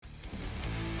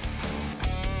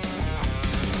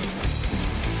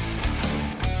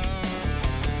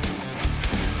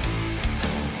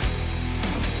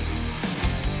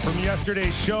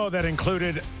yesterday's show that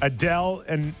included Adele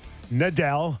and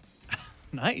Nadal.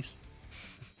 Nice.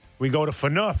 We go to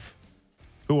Phaneuf,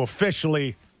 who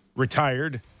officially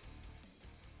retired,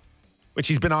 which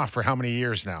he's been off for how many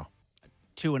years now?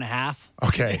 2.5.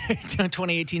 Okay.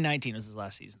 2018-19 was his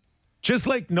last season. Just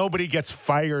like nobody gets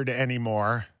fired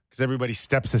anymore because everybody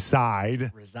steps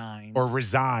aside Resigns. or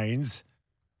resigns,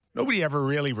 nobody ever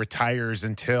really retires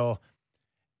until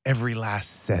every last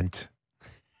cent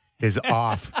is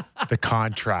off the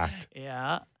contract.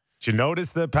 Yeah. Did you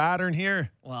notice the pattern here?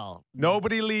 Well,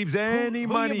 Nobody leaves any who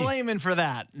money. you blaming for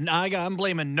that? I'm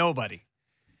blaming nobody.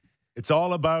 It's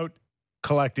all about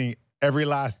collecting every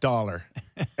last dollar.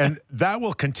 And that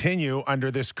will continue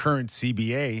under this current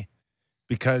CBA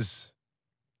because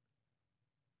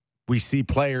we see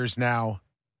players now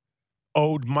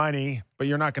owed money, but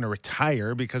you're not going to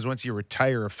retire because once you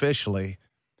retire officially,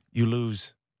 you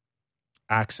lose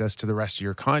access to the rest of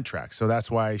your contract. So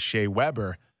that's why Shea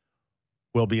Weber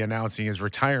will be announcing his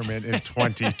retirement in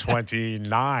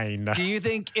 2029. Do you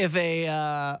think if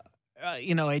a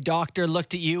doctor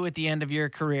looked at you at the end of your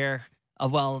career,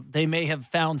 they may have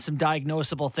found some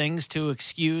diagnosable things to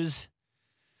excuse,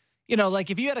 like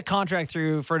if you had a contract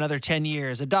through for another 10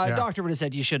 years, a doctor would have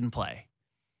said you shouldn't play.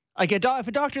 Like if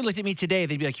a doctor looked at me today,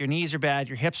 they'd be like, your knees are bad,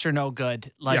 your hips are no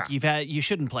good. You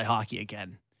shouldn't play hockey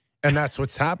again. And that's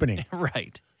what's happening.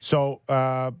 Right. So,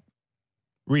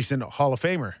 recent Hall of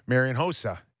Famer, Marian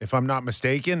Hossa, if I'm not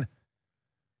mistaken,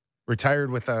 retired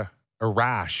with a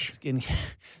rash. So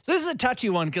this is a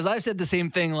touchy one because I've said the same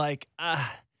thing. Like,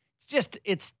 it's tough.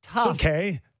 It's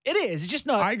okay. It is. It's just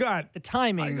not the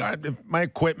timing. My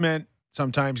equipment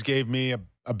sometimes gave me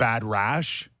a bad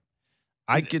rash.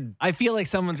 I feel like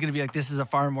someone's going to be like, this is a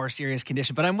far more serious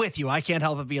condition, but I'm with you. I can't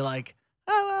help but be like,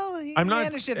 he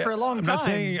managed it for a long time. I'm not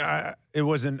saying it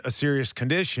wasn't a serious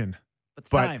condition. But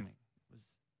the timing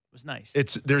was nice.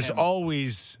 There's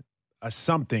always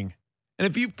something. And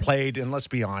if you've played, and let's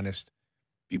be honest,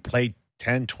 if you played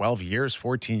 10, 12 years,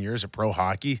 14 years of pro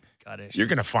hockey, you're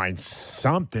going to find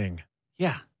something.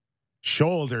 Yeah.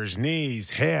 Shoulders,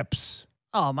 knees, hips.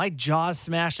 Oh, my jaw's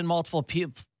smashed in multiple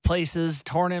places,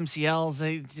 torn MCLs.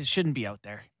 They shouldn't be out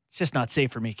there. It's just not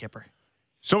safe for me, Kipper.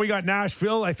 So we got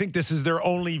Nashville. I think this is their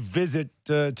only visit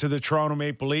to the Toronto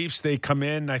Maple Leafs. They come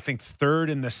in, I think,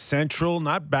 third in the Central.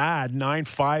 Not bad.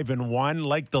 9-5-1,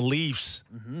 like the Leafs.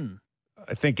 Mm-hmm.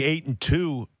 I think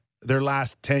 8-2 their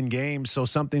last 10 games. So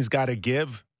something's got to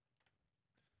give.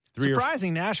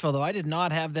 Surprising Nashville, though. I did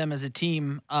not have them as a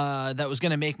team that was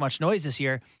going to make much noise this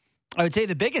year. I would say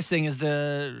the biggest thing is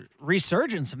the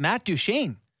resurgence of Matt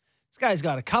Duchene. This guy's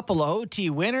got a couple of OT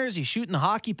winners. He's shooting the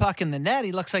hockey puck in the net.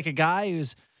 He looks like a guy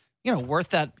who's,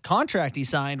 worth that contract he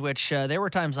signed, which there were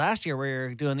times last year where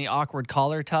you're doing the awkward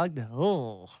collar tug.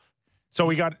 Oh. So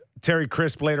we got Terry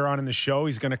Crisp later on in the show.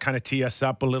 He's going to kind of tee us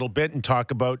up a little bit and talk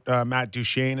about Matt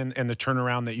Duchene and the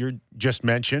turnaround that you just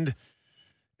mentioned.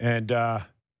 And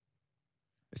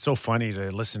it's so funny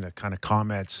to listen to kind of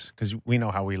comments because we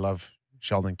know how we love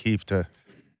Sheldon Keefe to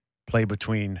play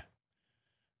between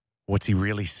what's he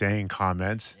really saying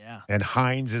comments. Yeah. And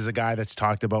Hines is a guy that's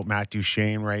talked about Matt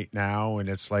Duchene right now. And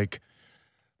it's like,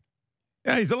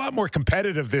 yeah, he's a lot more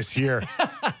competitive this year.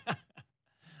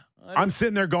 I'm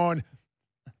sitting there going,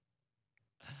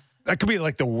 that could be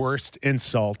like the worst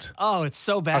insult. Oh, it's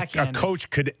so backhanded. A coach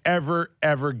could ever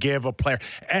give a player.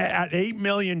 At $8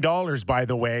 million, by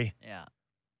the way. Yeah.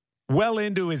 Well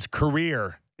into his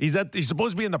career. He's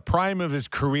supposed to be in the prime of his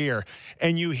career.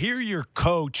 And you hear your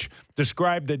coach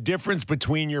describe the difference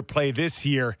between your play this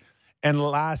year and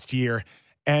last year.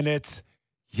 And it's,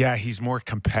 he's more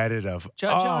competitive.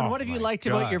 John, what have you liked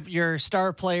about your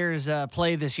star players'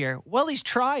 play this year? Well, he's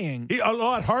trying. A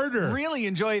lot harder. Really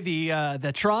enjoy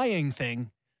the trying thing.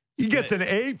 He gets an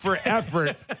A for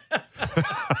effort.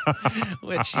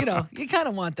 Which, you kind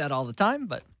of want that all the time,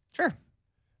 but sure.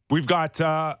 We've got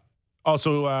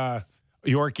also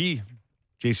Yorkie.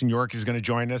 Jason York is going to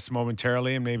join us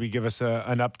momentarily and maybe give us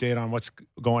an update on what's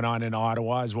going on in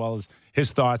Ottawa as well as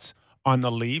his thoughts on the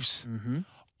Leafs. Mm-hmm.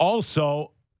 Also,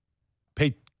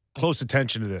 pay close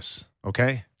attention to this,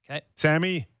 okay? Okay.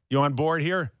 Sammy, you on board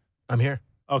here? I'm here.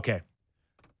 Okay.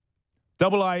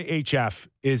 IIHF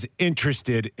is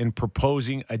interested in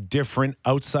proposing a different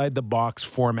outside-the-box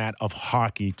format of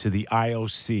hockey to the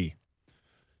IOC.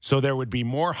 So there would be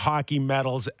more hockey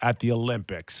medals at the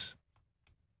Olympics.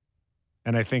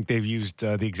 And I think they've used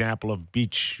the example of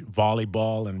beach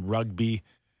volleyball and rugby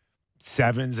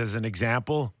sevens as an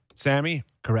example, Sammy?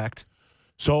 Correct.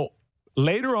 So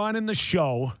later on in the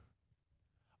show,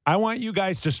 I want you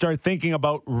guys to start thinking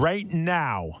about right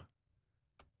now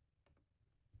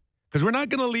because we're not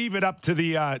going to leave it up to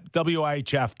the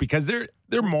WIHF because they're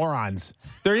morons.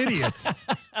 They're idiots.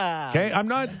 Okay, I'm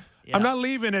not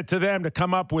leaving it to them to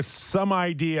come up with some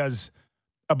ideas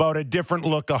about a different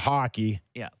look of hockey.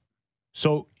 Yeah.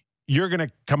 So you're going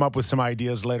to come up with some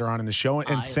ideas later on in the show,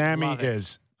 and Sammy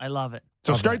is. I love it.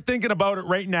 So start thinking about it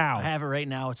right now. I have it right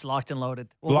now. It's locked and loaded.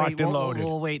 Loaded.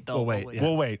 We'll wait, though.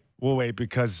 We'll wait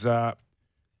because.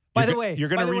 By the way, you're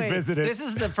going to revisit it. This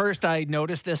is the first I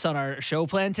noticed this on our show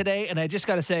plan today, and I just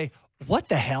got to say, what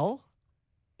the hell?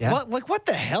 Yeah. What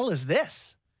the hell is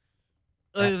this?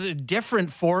 The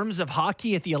different forms of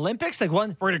hockey at the Olympics? Like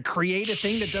we're going to create a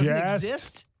thing that doesn't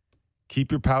exist?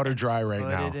 Keep your powder dry right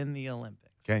now. Put it in the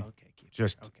Olympics. Okay.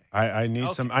 I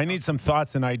need some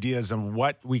thoughts and ideas on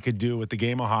what we could do with the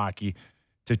game of hockey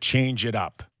to change it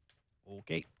up.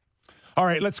 Okay. All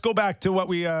right, let's go back to what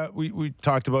we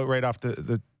talked about right off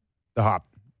the hop.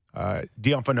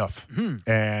 Dion Phaneuf.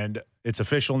 And it's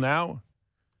official now.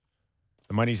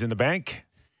 The money's in the bank.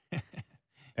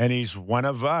 And he's one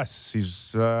of us.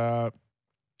 He's a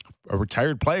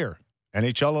retired player,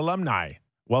 NHL alumni.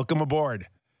 Welcome aboard.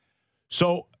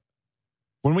 So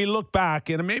when we look back,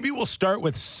 and maybe we'll start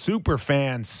with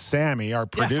Superfan Sammy, our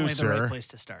producer. Definitely the right place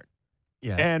to start.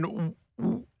 Yes. And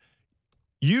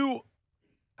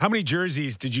how many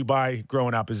jerseys did you buy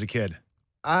growing up as a kid?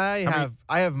 I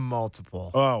have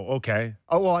multiple. Oh, okay.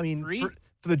 Oh, well, I mean, 3?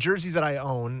 for the jerseys that I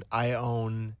own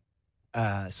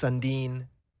Sundin,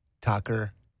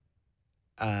 Tucker,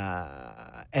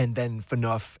 and then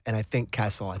Phaneuf, and I think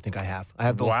Kessel. I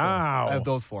have those. Wow. 4. I have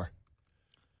those 4.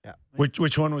 Yeah.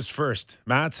 Which one was first?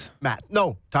 Matt?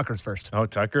 No, Tucker's first. Oh,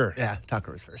 Tucker. Yeah,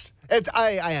 Tucker was first.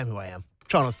 I am who I am.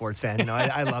 Toronto sports fan.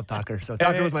 I love Tucker. So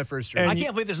Tucker was my first jersey. I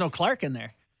can't believe there's no Clark in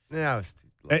there. Yeah, I was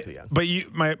a little too young. But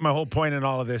my whole point in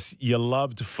all of this, you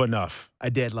loved Phaneuf. I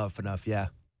did love Phaneuf, yeah.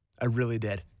 I really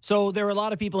did. So there were a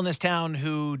lot of people in this town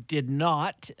who did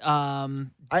not.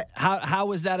 How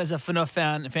was that as a Phaneuf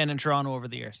fan in Toronto over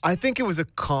the years? I think it was a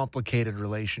complicated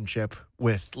relationship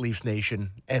with Leafs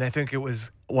Nation. And I think it was,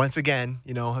 once again,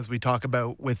 as we talk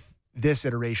about with this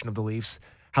iteration of the Leafs,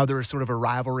 how there was sort of a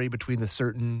rivalry between the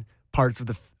certain parts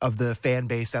of the fan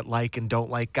base that like and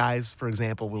don't like guys. For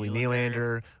example, Willie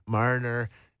Nylander, Marner,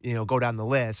 go down the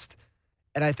list.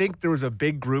 And I think there was a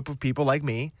big group of people like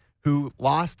me who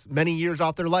lost many years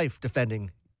off their life defending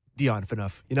Dion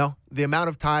Phaneuf. The amount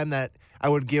of time that I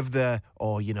would give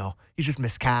he's just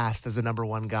miscast as a number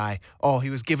one guy. Oh,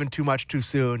 he was given too much too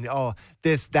soon. Oh,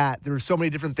 this, that. There were so many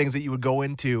different things that you would go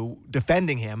into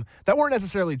defending him that weren't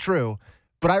necessarily true.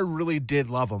 But I really did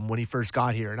love him when he first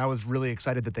got here, and I was really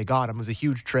excited that they got him. It was a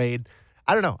huge trade.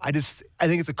 I don't know. I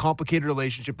think it's a complicated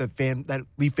relationship that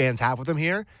Leaf fans have with him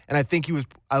here, and I think he was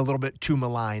a little bit too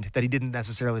maligned, that he didn't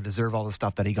necessarily deserve all the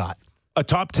stuff that he got. A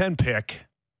top 10 pick,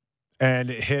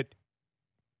 and it hit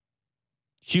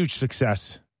huge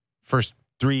success first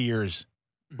 3 years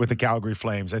with the Calgary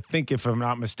Flames. I think, if I'm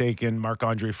not mistaken,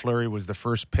 Marc-Andre Fleury was the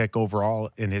first pick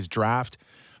overall in his draft.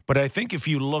 But I think if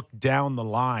you look down the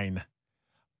line,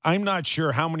 I'm not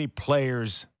sure how many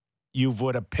players you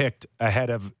would have picked ahead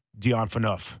of Dion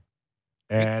Phaneuf.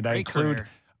 And I include,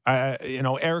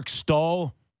 Eric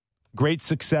Staal, great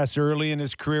success early in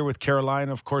his career with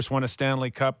Carolina. Of course, won a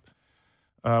Stanley Cup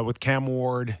with Cam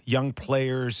Ward. Young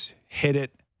players hit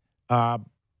it,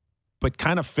 but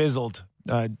kind of fizzled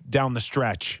down the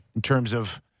stretch in terms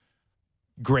of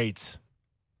greats.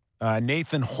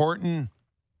 Nathan Horton,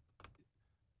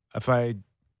 if I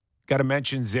got to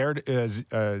mention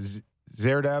Zverev.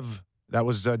 That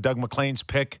was Doug McLean's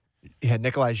pick. Yeah,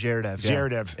 Nikolai Zverev.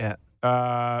 Zverev. Yeah.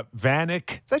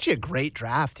 Vanek. It's actually a great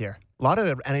draft here. A lot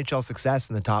of NHL success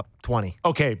in the top 20.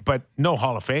 Okay, but no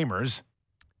Hall of Famers.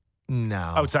 No.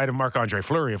 Outside of Marc-Andre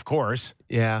Fleury, of course.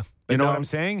 Yeah. You know what I'm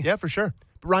saying? Yeah, for sure.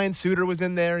 But Ryan Suter was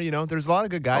in there. There's a lot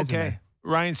of good guys in there.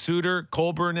 Ryan Suter,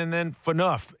 Colburn, and then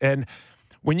Phaneuf. And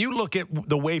when you look at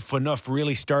the way Phaneuf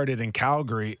really started in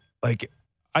Calgary,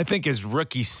 I think his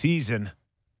rookie season,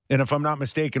 and if I'm not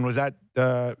mistaken, was that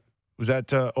Ovechkin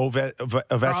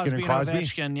and Crosby?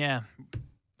 Ovechkin, yeah.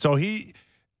 So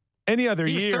any other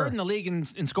He's year, third in the league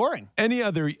in scoring. And a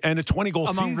 20-goal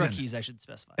season. Among rookies, I should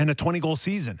specify. And a 20-goal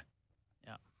season.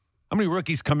 Yeah. How many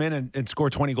rookies come in and score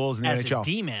 20 goals in the NHL? As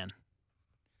a D-man.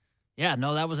 Yeah,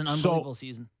 no, that was an unbelievable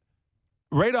season.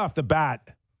 Right off the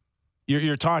bat,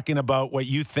 you're talking about what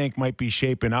you think might be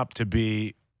shaping up to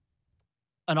be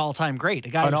an all-time great. A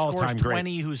guy who scores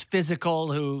 20, who's physical,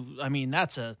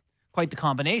 that's quite the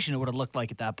combination it would have looked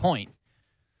like at that point.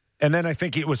 And then I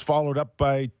think it was followed up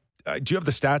by, do you have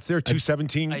the stats there?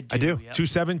 217? I do. Yep.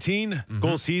 217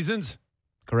 goal seasons?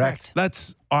 Correct.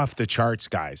 That's off the charts,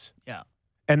 guys. Yeah.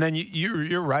 And then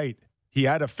you're right. he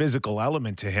had a physical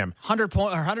element to him. 100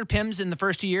 PIMs in the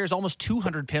first 2 years, almost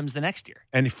 200 PIMs the next year.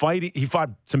 And he fought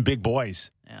some big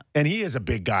boys. Yeah. And he is a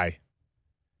big guy.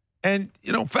 And,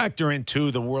 factor in,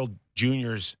 too, the World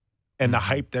Juniors and the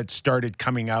hype that started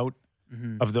coming out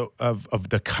of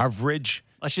the coverage.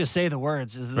 Let's just say the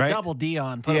words. Is the double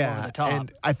Dion put him over the top.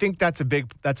 And I think that's a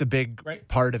big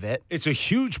part of it. It's a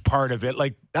huge part of it.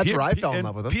 Like that's where I fell in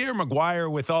love with him. Pierre Maguire,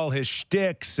 with all his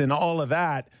shticks and all of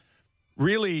that,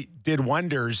 really did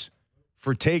wonders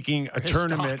for taking a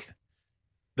tournament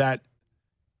that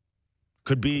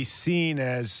could be seen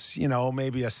as,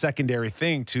 maybe a secondary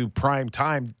thing to prime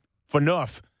time.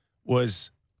 Phaneuf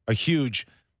was a huge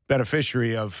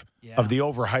beneficiary of the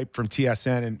overhype from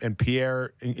TSN and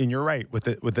Pierre, and you're right, with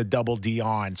the double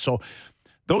Dion. So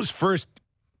those first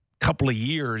couple of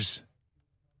years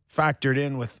factored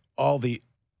in with all the,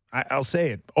 I'll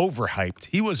say it, overhyped.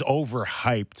 He was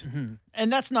overhyped. Mm-hmm.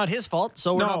 And that's not his fault,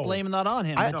 so we're not blaming that on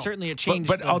him. Certainly it changed.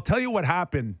 But I'll tell you what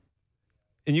happened,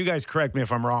 and you guys correct me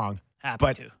if I'm wrong.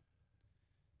 Happy to.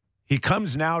 He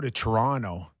comes now to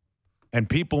Toronto, and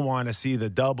people want to see the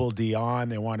double Dion.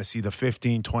 They want to see the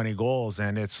 15, 20 goals,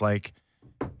 and it's like,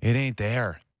 it ain't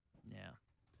there. Yeah.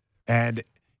 And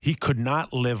he could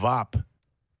not live up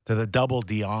to the double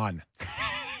Dion.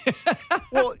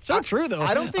 Well, it's not true though.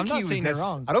 I don't think he was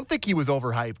wrong. I don't think he was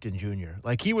overhyped in junior.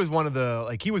 Like he was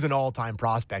he was an all-time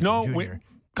prospect in junior.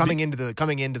 Coming into the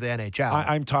NHL.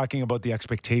 I'm talking about the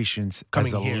expectations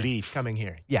as a Leaf. Coming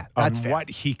here. Yeah, that's on fair. what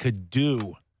he could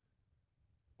do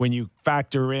when you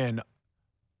factor in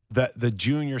the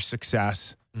junior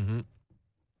success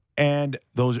and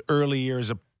those early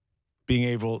years of being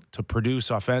able to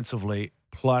produce offensively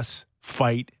plus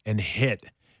fight and hit.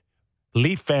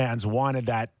 Leaf fans wanted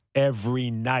that every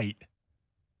night.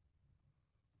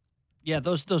 Yeah,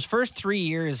 those first 3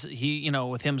 years, he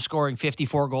with him scoring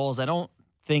 54 goals, I don't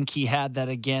think he had that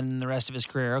again in the rest of his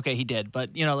career. Okay, he did,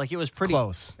 but it was pretty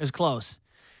close. It was close.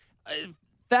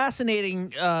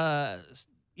 Fascinating,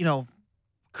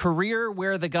 career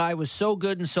where the guy was so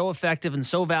good and so effective and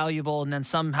so valuable, and then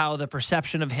somehow the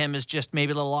perception of him is just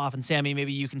maybe a little off. And Sammy,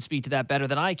 maybe you can speak to that better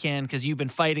than I can because you've been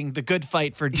fighting the good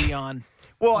fight for Dion.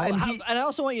 Well, and I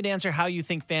also want you to answer how you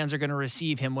think fans are going to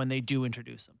receive him when they do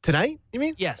introduce him. Tonight, you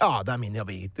mean? Yes. Oh, I mean,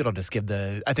 it'll just give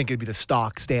I think it'd be the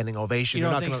stock standing ovation. You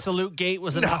don't think Salute Gate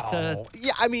was enough to...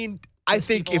 Yeah, I mean, I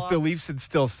think if the Leafs had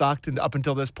still sucked and up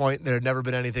until this point, there had never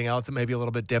been anything else, it may be a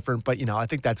little bit different. But, I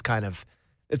think that's kind of...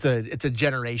 It's a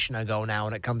generation ago now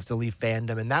when it comes to Leaf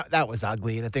fandom, and that was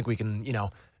ugly. And I think we can,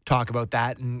 talk about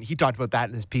that. And he talked about that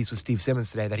in his piece with Steve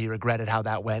Simmons today, that he regretted how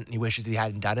that went and he wishes he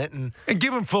hadn't done it. And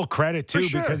give him full credit, too,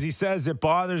 because he says it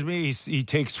bothers me. He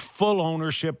takes full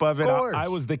ownership of it. I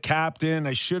was the captain.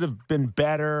 I should have been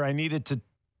better. I needed to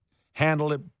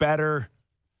handle it better.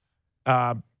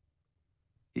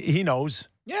 He knows.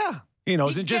 Yeah. He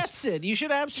knows. He gets it. You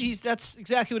should absolutely. That's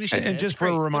exactly what he should say. And just for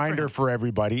a reminder for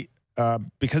everybody,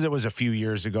 because it was a few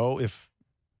years ago, if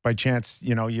by chance,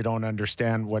 you don't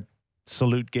understand what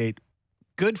Salute Gate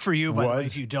good for you, but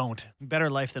if you don't, better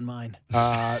life than mine.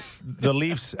 The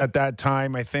Leafs at that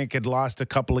time, I think, had lost a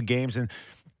couple of games. And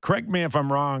correct me if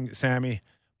I'm wrong, Sammy,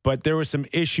 but there were some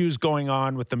issues going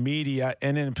on with the media,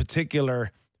 and in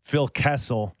particular, Phil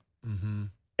Kessel. Mm-hmm.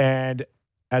 And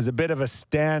as a bit of a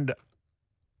standoff,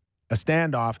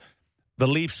 the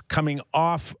Leafs, coming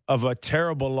off of a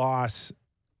terrible loss,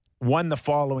 won the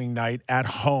following night at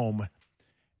home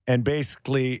and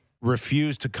basically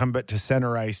refused to come back to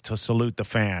center ice to salute the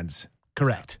fans.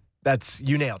 Correct.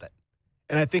 You nailed it.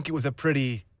 And I think it was a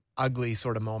pretty ugly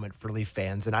sort of moment for Leaf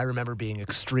fans. And I remember being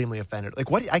extremely offended. I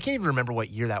can't even remember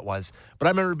what year that was, but I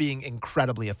remember being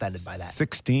incredibly offended by that.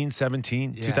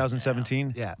 2017.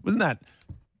 Yeah. Wasn't that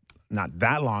not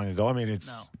that long ago? I mean, it's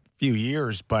a few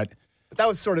years, but that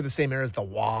was sort of the same era as the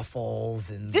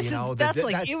waffles, and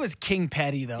it was King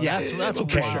Petty though. Yeah, that's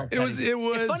okay. Wild. It was.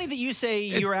 It's funny that you say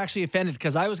you were actually offended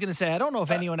because I was going to say I don't know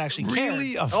if anyone actually cared.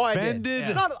 Really offended?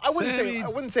 Yeah. I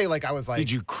wouldn't say like I was like.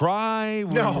 Did you cry?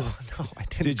 No, I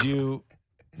didn't. Did you?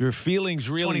 Your feelings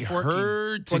really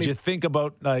hurt? Did you think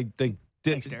about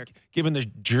giving the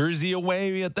jersey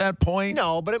away at that point?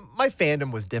 No, but my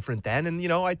fandom was different then, and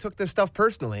I took this stuff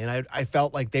personally, and I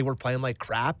felt like they were playing like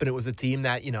crap, and it was a team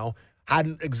that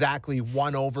hadn't exactly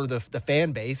won over the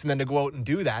fan base, and then to go out and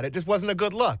do that, it just wasn't a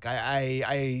good look.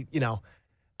 I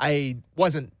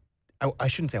wasn't. I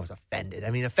shouldn't say I was offended. I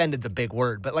mean, offended's a big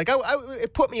word, but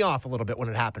it put me off a little bit when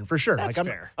it happened, for sure. That's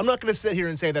fair. I'm not going to sit here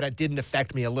and say that it didn't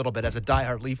affect me a little bit as a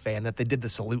diehard Leaf fan that they did the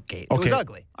Salute Gate. It was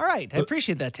ugly. All right, I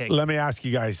appreciate that take. Let me ask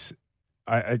you guys.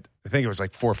 I think it was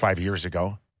like 4 or 5 years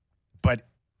ago, but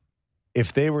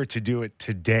if they were to do it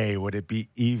today, would it be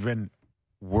even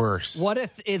worse. What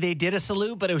if they did a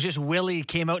salute, but it was just Willie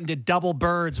came out and did double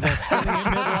birds while spinning in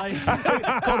mid-ice?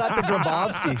 Call that the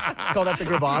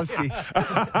Grabowski.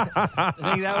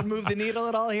 I think that would move the needle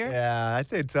at all here. Yeah, I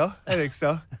think so.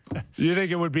 You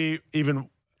think it would be even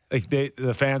like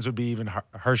the fans would be even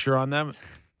harsher on them?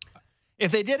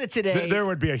 If they did it today, There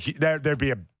would be there'd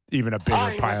be even a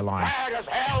bigger pile on. Mad as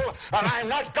hell, and I'm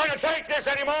not going to take this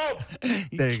anymore.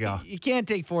 There you go. You can't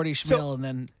take 40 Schmill and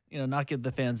then not give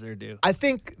the fans their due. I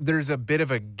think there's a bit of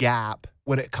a gap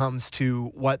when it comes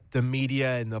to what the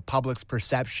media and the public's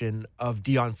perception of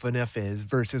Dion Phaneuf is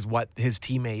versus what his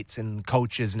teammates and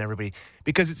coaches and everybody.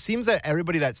 Because it seems that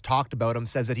everybody that's talked about him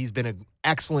says that he's been an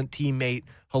excellent teammate,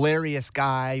 hilarious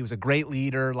guy. He was a great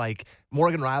leader. Like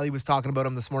Morgan Riley was talking about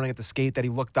him this morning at the skate, that he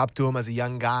looked up to him as a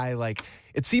young guy. Like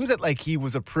it seems that like he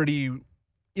was a pretty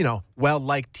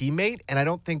well-liked teammate, and I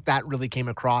don't think that really came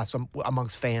across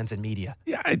amongst fans and media.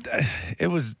 Yeah, it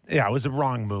was a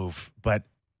wrong move, but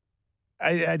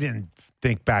I didn't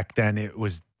think back then it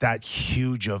was that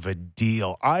huge of a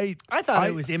deal. I thought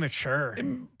it was immature.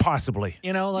 Possibly.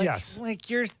 Yes. Like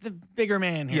you're the bigger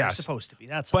man here. Yes. You're supposed to be.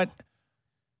 That's but all.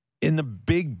 In the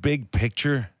big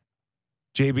picture,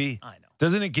 JB, I know.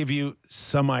 Doesn't it give you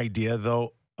some idea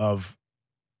though of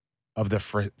the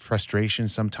frustration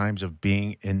sometimes of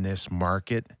being in this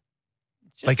market?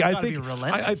 Like I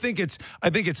think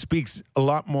it speaks a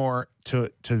lot more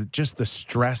to just the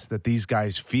stress that these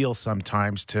guys feel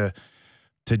sometimes to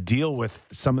deal with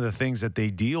some of the things that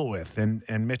they deal with,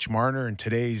 and Mitch Marner in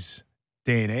today's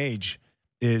day and age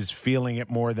is feeling it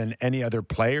more than any other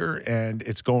player, and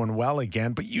it's going well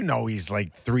again. But he's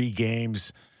like 3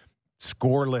 games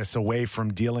scoreless away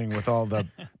from dealing with all the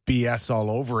BS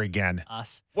all over again.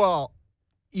 Us. Well,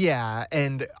 yeah,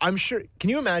 and I'm sure. Can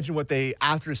you imagine what they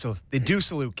do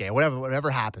salute Gay, whatever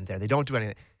happens there, they don't do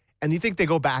anything, and you think they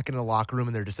go back into the locker room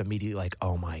and they're just immediately like,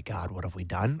 "Oh my God, what have we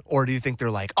done?" Or do you think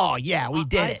they're like, "Oh yeah, we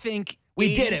did it. I think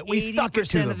we did it. We stuck it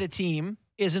to them." 80% of the team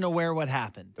isn't aware what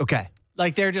happened. Okay.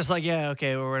 Like they're just like, yeah,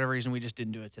 okay, for whatever reason, we just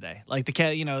didn't do it today. Like the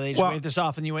cat, they just waved us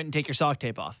off, and you went and take your sock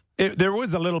tape off. There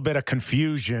was a little bit of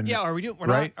confusion. Yeah, are we doing? We're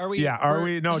right? not. Are we? Yeah, are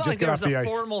we? No, just just get off the ice. There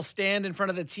was a formal stand in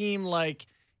front of the team, like,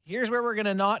 here's where we're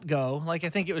gonna not go. Like I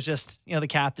think it was just, the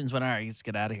captains went, all right, let's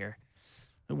get out of here.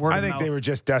 I think they were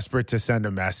just desperate to send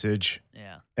a message.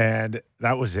 Yeah, and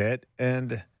that was it,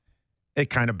 and it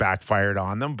kind of backfired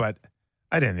on them. But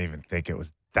I didn't even think it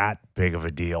was that big of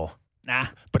a deal. Nah.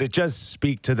 But it does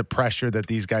speak to the pressure that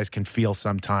these guys can feel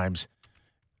sometimes.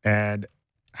 And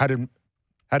how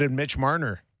did Mitch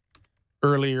Marner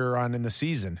earlier on in the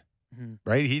season,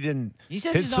 right? He didn't. He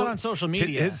says he's not on social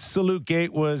media. His salute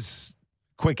gate was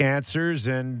quick answers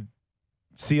and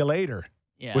see you later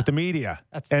with the media.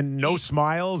 And no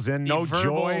smiles and no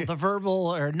joy. The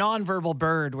verbal or nonverbal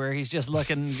bird where he's just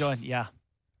looking going, yeah.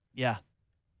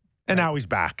 And now he's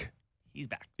back. He's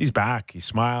back. He's back. He's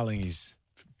smiling. He's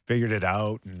figured it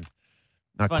out and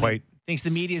not quite. Thinks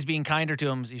the media is being kinder to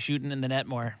him as he's shooting in the net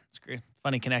more. It's great.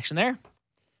 Funny connection there.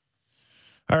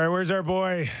 All right, where's our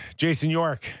boy Jason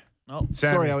York? Oh,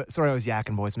 sorry, I was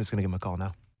yakking, boys. I'm just gonna give him a call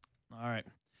now. All right.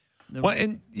 Well,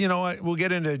 and we'll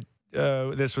get into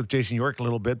this with Jason York a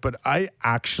little bit, but I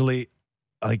actually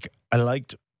I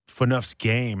liked Phaneuf's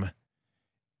game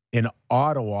in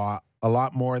Ottawa a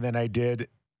lot more than I did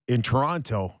in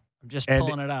Toronto. I'm just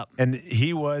pulling it up. And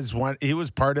he was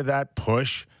part of that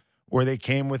push where they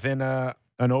came within an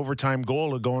overtime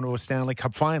goal of going to a Stanley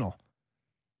Cup final.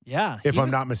 Yeah. If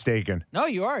I'm not mistaken. No,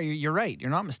 you are. You're right.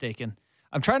 You're not mistaken.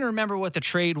 I'm trying to remember what the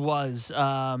trade was.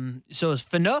 So it was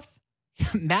Phaneuf,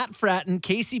 Matt Fratton,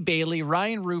 Casey Bailey,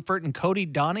 Ryan Rupert, and Cody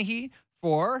Donaghy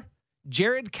for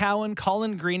Jared Cowan,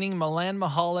 Colin Greening, Milan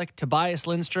Mahalik, Tobias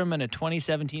Lindstrom, and a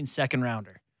 2017 second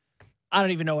rounder. I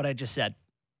don't even know what I just said.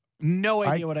 No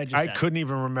idea what I just said. I couldn't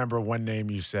even remember one name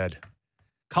you said.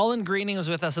 Colin Greening was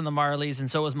with us in the Marlies,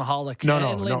 and so was Mahalik. No.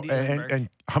 And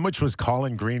how much was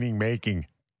Colin Greening making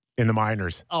in the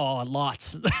minors? Oh,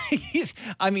 lots.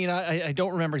 I mean, I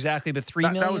don't remember exactly, but $3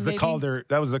 million. That was the Calder.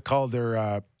 That was the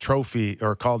Calder trophy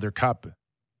or Calder Cup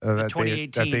that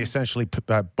they essentially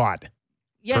bought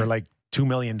for like $2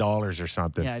 million or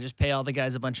something. Yeah, just pay all the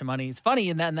guys a bunch of money. It's funny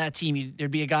in that team, there'd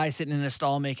be a guy sitting in a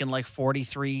stall making like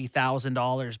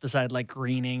 $43,000 beside like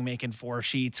Greening making 4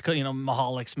 sheets.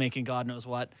 Mahalik's making God knows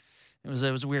what. It was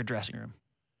a weird dressing room.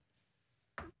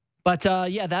 But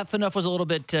that Phaneuf was a little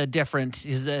bit different.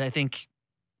 I think,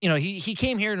 he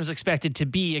came here and was expected to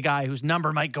be a guy whose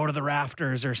number might go to the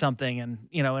rafters or something, and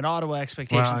in Ottawa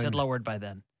expectations had lowered by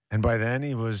then. And by then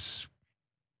he was.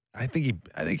 I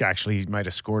think actually he might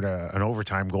have scored an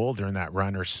overtime goal during that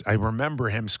run. Or I remember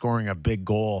him scoring a big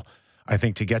goal, I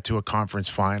think, to get to a conference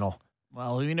final.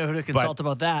 Well, we know who to consult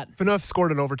about that. Phaneuf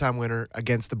scored an overtime winner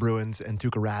against the Bruins and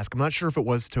Tuukka Rask. I'm not sure if it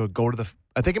was to go to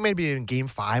I think it may be in Game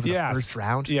 5 of the first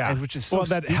round. Yeah. Which is so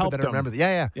that stupid helped that I remember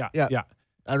that. Yeah.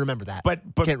 I remember that. But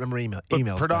can't remember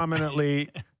emails. Predominantly,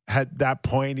 at that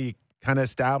point, he kind of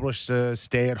established a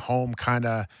stay-at-home, kind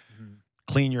of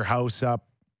clean your house up,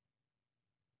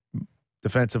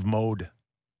 defensive mode.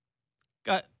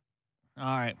 All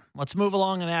right. Let's move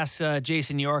along and ask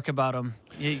Jason York about him.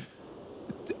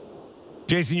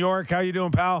 Jason York, how you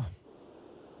doing, pal?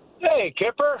 Hey,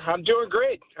 Kipper. I'm doing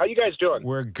great. How you guys doing?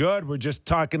 We're good. We're just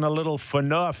talking a little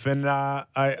Phaneuf, and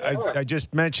I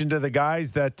just mentioned to the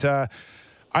guys that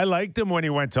I liked him when he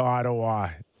went to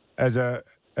Ottawa as a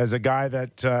guy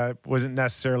that wasn't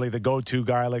necessarily the go-to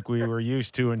guy like we were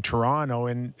used to in Toronto,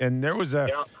 and there was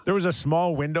a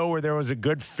small window where there was a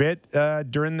good fit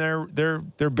during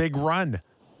their big run.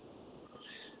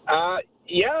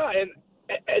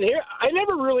 And here I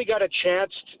never really got a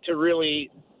chance to really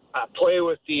play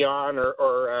with Dion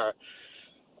or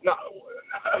not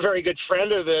a very good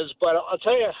friend of his, but I'll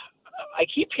tell you, I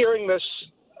keep hearing this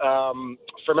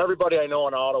from everybody I know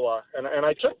in Ottawa, and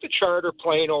I took the charter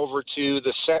plane over to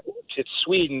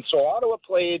Sweden. So Ottawa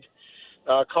played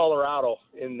Colorado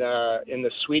in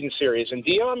the Sweden series, and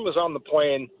Dion was on the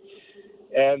plane.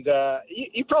 And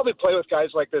you probably play with guys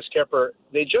like this, Kipper.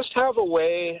 They just have a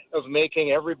way of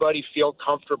making everybody feel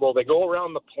comfortable. They go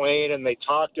around the plane and they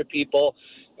talk to people.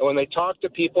 And when they talk to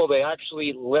people, they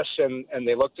actually listen and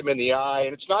they look them in the eye.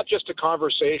 And it's not just a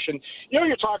conversation. You know,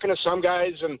 you're talking to some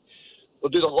guys and they'll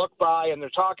do the look by and they're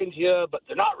talking to you, but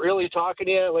they're not really talking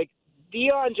to you. Like,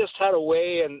 Dion just had a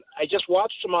way, and I just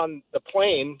watched him on the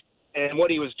plane and what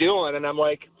he was doing. And I'm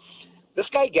like, this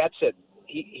guy gets it.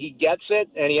 He gets it,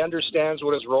 and he understands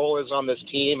what his role is on this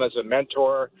team as a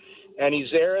mentor, and he's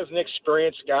there as an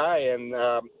experienced guy. And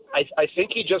I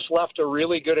think he just left a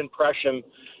really good impression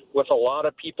with a lot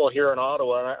of people here in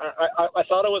Ottawa. And I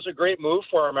thought it was a great move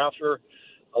for him after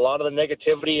a lot of the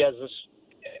negativity as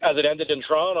it ended in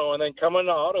Toronto, and then coming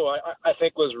to Ottawa, I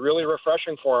think was really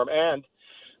refreshing for him. And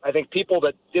I think people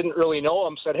that didn't really know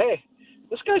him said, hey,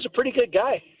 this guy's a pretty good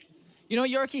guy. You know,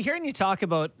 Yorkie, hearing you talk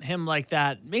about him like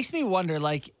that makes me wonder,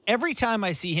 like, every time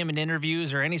I see him in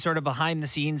interviews or any sort of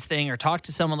behind-the-scenes thing or talk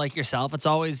to someone like yourself, it's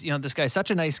always, this guy's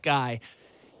such a nice guy.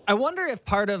 I wonder if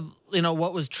part of,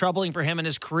 what was troubling for him in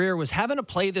his career was having to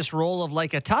play this role of,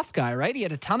 like, a tough guy, right? He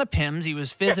had a ton of PIMs. He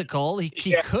was physical. He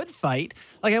could fight.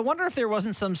 Like, I wonder if there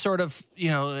wasn't some sort of,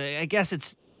 I guess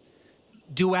it's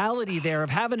duality there of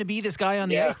having to be this guy on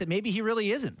the ice that maybe he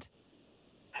really isn't.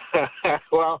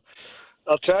 Well,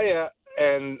 I'll tell you,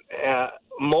 and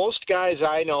most guys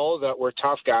I know that were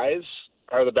tough guys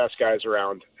are the best guys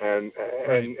around. And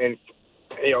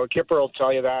Kipper will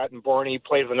tell you that, and Borny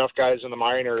played with enough guys in the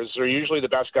minors. They're usually the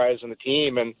best guys in the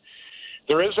team. And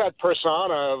there is that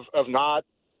persona of not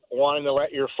wanting to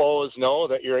let your foes know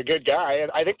that you're a good guy. And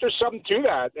I think there's something to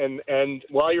that. And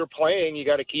while you're playing, you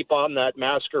got to keep on that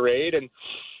masquerade. And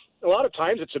a lot of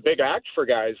times it's a big act for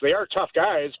guys. They are tough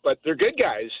guys, but they're good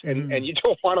guys, and you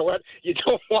don't want to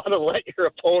let your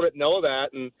opponent know that.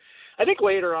 And I think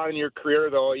later on in your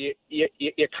career, though, you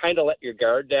kind of let your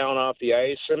guard down off the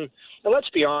ice. And let's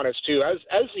be honest too, as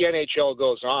the NHL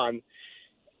goes on,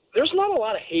 there's not a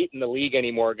lot of hate in the league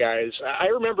anymore, guys. I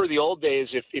remember the old days.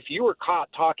 If you were caught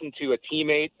talking to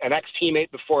an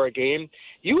ex-teammate before a game,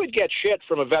 you would get shit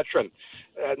from a veteran.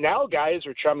 Now guys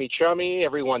are chummy.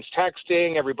 Everyone's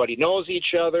texting. Everybody knows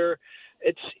each other.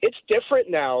 It's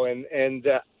different now, and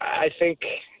I think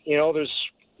there's,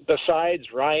 besides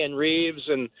Ryan Reeves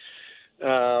and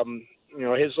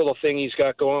his little thing he's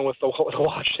got going with the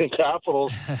Washington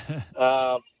Capitals.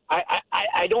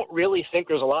 I don't really think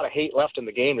there's a lot of hate left in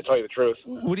the game, to tell you the truth.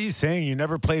 What are you saying? You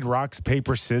never played rocks,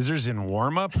 paper, scissors in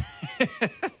warm-up?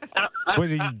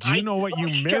 Do you know what you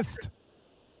missed?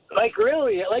 Like,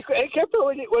 really? Like, Kipper,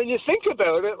 when you think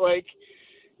about it, like,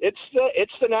 it's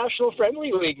the National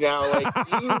Friendly League now. Like,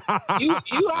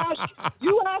 you ask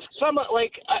someone,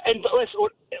 like, and listen,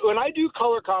 when I do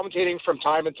color commentating from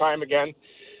time and time again,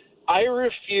 I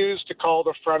refuse to call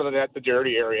the front of the net the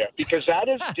dirty area, because that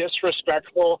is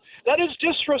disrespectful. That is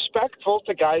disrespectful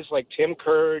to guys like Tim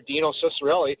Kerr, Dino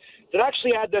Ciccarelli, that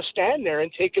actually had to stand there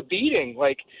and take a beating.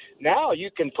 Like, now you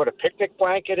can put a picnic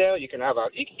blanket out, you can have a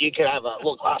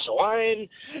little glass of wine.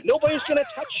 Nobody's going to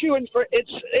touch you. And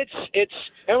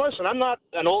and listen, I'm not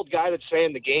an old guy that's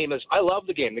saying I love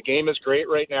the game. The game is great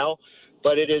right now.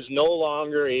 But it is no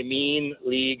longer a mean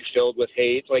league filled with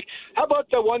hate. Like, how about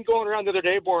the one going around the other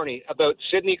day, Borny, about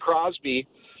Sidney Crosby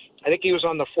I think he was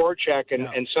on the forecheck,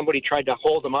 and somebody tried to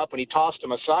hold him up, and he tossed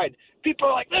him aside. People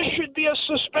are like, "This should be a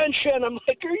suspension." I'm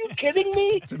like, "Are you kidding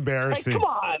me?" It's embarrassing. Like, come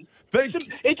on.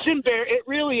 It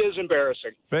really is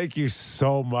embarrassing. Thank you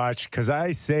so much, because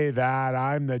I say that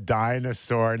I'm the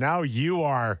dinosaur. Now you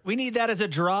are. We need that as a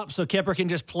drop so Kipper can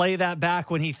just play that back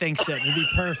when he thinks it. It'd be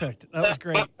perfect. That was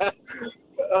great.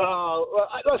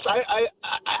 Listen,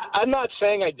 I'm not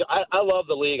saying I love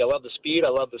the league. I love the speed. I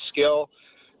love the skill.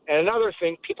 And another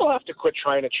thing, people have to quit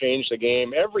trying to change the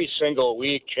game every single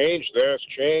week. Change this,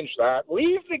 change that.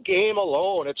 Leave the game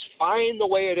alone. It's fine the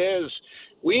way it is.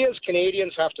 We as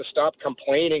Canadians have to stop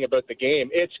complaining about the game.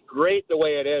 It's great the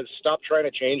way it is. Stop trying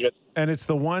to change it. And it's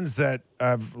the ones that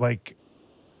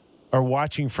are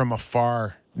watching from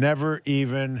afar, never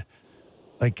even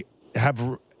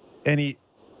have any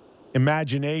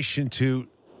imagination to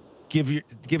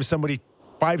give somebody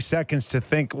 5 seconds to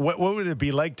think, what would it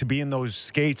be like to be in those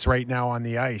skates right now on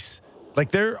the ice? Like,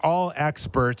 they're all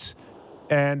experts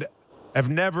and have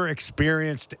never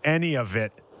experienced any of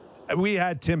it. We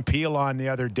had Tim Peel on the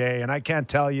other day, and I can't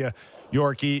tell you,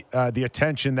 Yorkie, the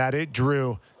attention that it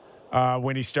drew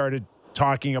when he started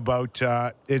talking about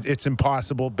it's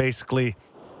impossible, basically,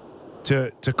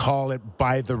 to call it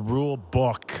by the rule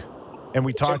book. And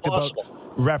we talked about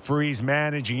referees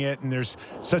managing it, and there's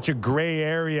such a gray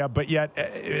area, but yet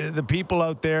the people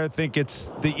out there think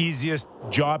it's the easiest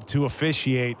job to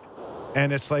officiate,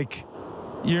 and it's like,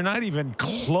 you're not even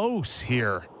close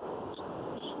here.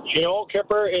 You know,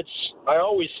 Kipper, I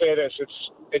always say this,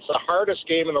 it's the hardest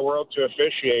game in the world to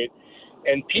officiate,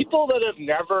 and people that have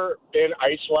never been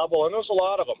ice level, and there's a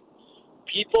lot of them,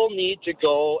 people need to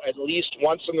go at least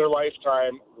once in their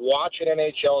lifetime, watch an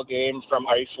NHL game from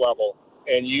ice level,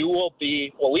 and you will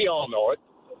be, well, we all know it,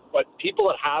 but people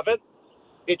that haven't,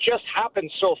 it just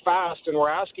happens so fast, and we're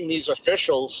asking these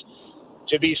officials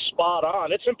to be spot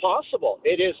on. It's impossible.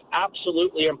 It is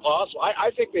absolutely impossible. I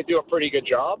think they do a pretty good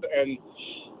job, and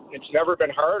it's never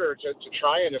been harder to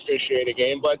try and officiate a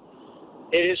game, but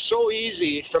it is so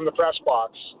easy from the press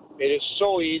box. It is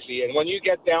so easy, and when you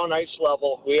get down ice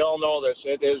level, we all know this.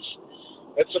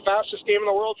 It's the fastest game in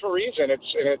the world for a reason.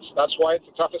 That's why it's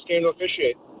the toughest game to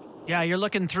officiate. Yeah, you're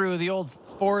looking through the old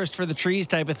forest for the trees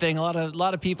type of thing. A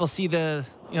lot of people see the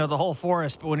whole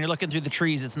forest, but when you're looking through the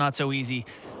trees, it's not so easy.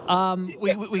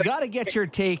 We got to get your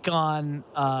take on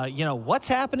what's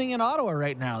happening in Ottawa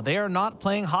right now. They are not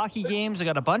playing hockey games. They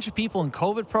got a bunch of people in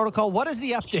COVID protocol. What is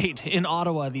the update in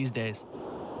Ottawa these days?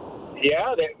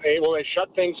 Yeah, they shut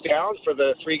things down for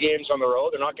the 3 games on the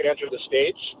road. They're not going to enter the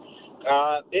States.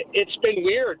 It's been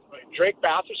weird. Drake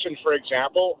Batherson, for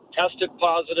example, tested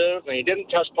positive, and he didn't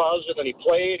test positive, and he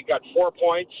played, he got 4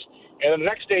 points, and then the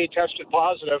next day he tested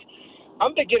positive.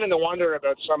 I'm beginning to wonder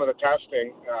about some of the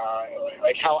testing,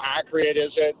 like how accurate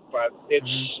is it, but it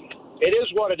is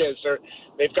what it is.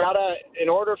 They've got to, in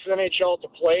order for the NHL to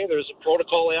play, there's a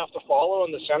protocol they have to follow,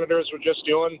 and the Senators were just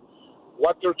doing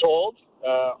what they're told.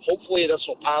 Hopefully this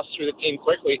will pass through the team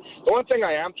quickly. The one thing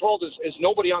I am told is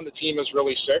nobody on the team is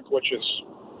really sick, which is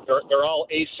they're all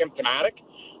asymptomatic.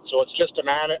 So it's just a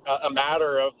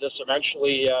matter of this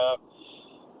eventually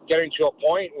getting to a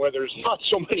point where there's not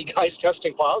so many guys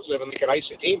testing positive and they can ice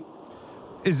a team.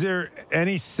 Is there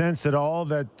any sense at all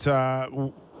that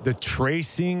the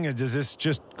tracing, does this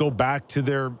just go back to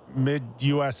their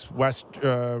mid-U.S.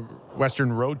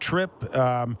 Western road trip?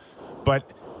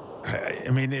 But, I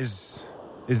mean, is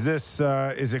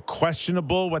it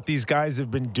questionable what these guys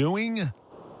have been doing?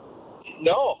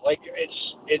 No, I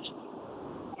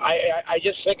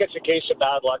just think it's a case of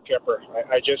bad luck, Kipper.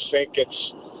 I just think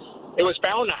it was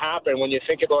bound to happen when you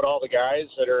think about all the guys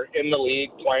that are in the league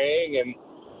playing, and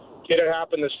did it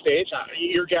happen in the States?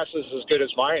 Your guess is as good as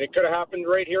mine. It could have happened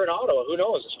right here in Ottawa. Who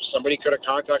knows? Somebody could have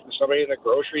contacted somebody in the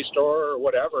grocery store or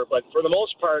whatever. But for the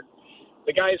most part,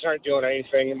 the guys aren't doing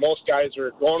anything. Most guys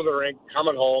are going to the rink,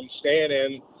 coming home, staying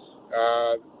in.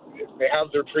 They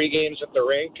have their pre-games at the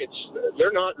rink.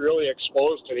 They're not really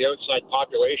exposed to the outside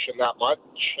population that much,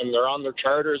 and they're on their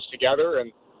charters together.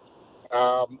 And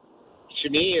to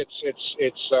me,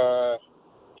 it's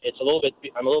a little bit.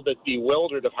 I'm a little bit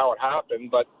bewildered of how it happened,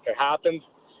 but it happened.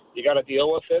 You got to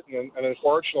deal with it, and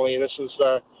unfortunately, this is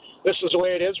the way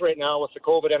it is right now with the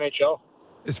COVID NHL.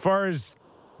 As far as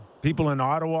people in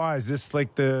Ottawa, is this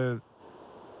the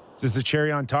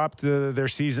cherry on top to their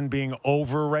season being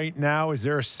over right now? Is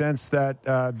there a sense that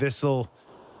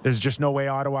there's just no way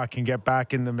Ottawa can get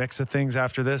back in the mix of things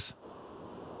after this?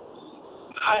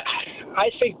 I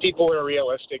think people are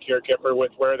realistic here, Kipper,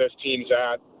 with where this team's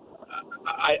at.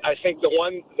 I think the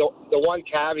one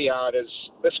caveat is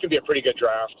this could be a pretty good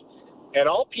draft. And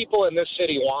all people in this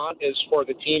city want is for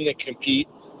the team to compete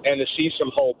and to see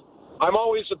some hope. I'm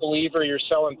always a believer you're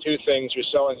selling two things. You're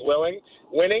selling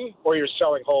winning, or you're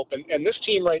selling hope. And this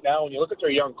team right now, when you look at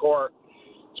their young core,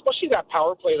 especially that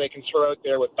power play they can throw out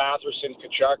there with Batherson,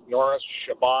 Tkachuk, Norris,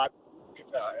 Shabbat,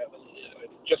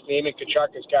 just naming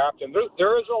Tkachuk as captain,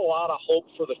 there is a lot of hope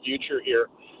for the future here.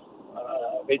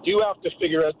 They do have to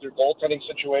figure out their goaltending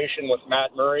situation with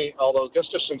Matt Murray, although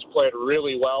Gustafson's played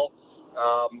really well.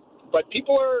 But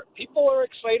people are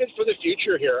excited for the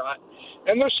future here.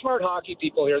 And they're smart hockey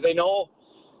people here. They know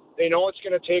it's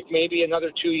going to take maybe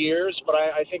another 2 years, but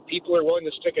I think people are willing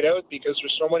to stick it out because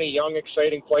there's so many young,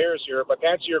 exciting players here. But to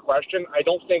answer your question, I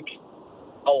don't think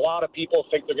a lot of people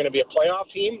think they're going to be a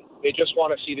playoff team. They just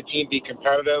want to see the team be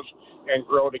competitive and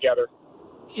grow together.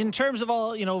 In terms of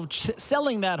all,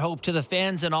 selling that hope to the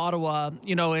fans in Ottawa,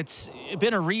 it's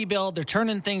been a rebuild. They're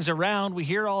turning things around. We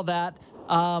hear all that.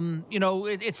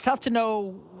 It's tough to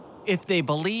know if they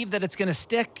believe that it's going to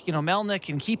stick, Melnyk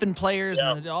and keeping players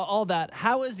and all that.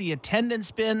 How has the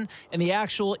attendance been and the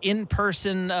actual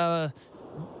in-person, the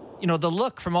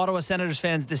look from Ottawa Senators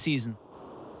fans this season?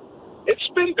 It's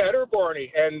been better,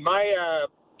 Barney. And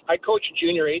I coach a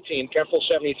junior A team, Kempful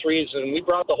 73s, and we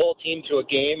brought the whole team to a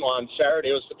game on Saturday.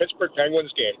 It was the Pittsburgh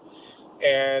Penguins game.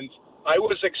 And I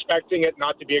was expecting it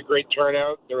not to be a great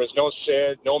turnout. There was no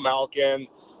Sid, no Malkin,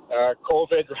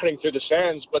 COVID running through the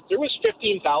Sens, but there was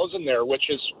 15,000 there, which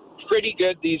is pretty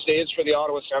good these days for the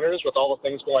Ottawa Senators with all the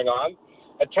things going on.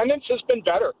 Attendance has been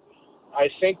better.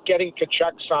 I think getting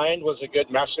Tkachuk signed was a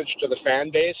good message to the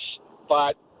fan base,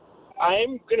 but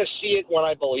I'm going to see it when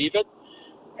I believe it,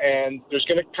 and there's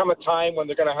going to come a time when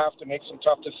they're going to have to make some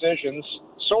tough decisions.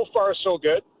 So far, so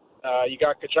good. You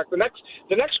got Tkachuk. The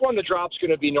next one to drop's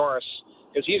going to be Norris,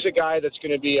 because he's a guy that's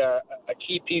going to be a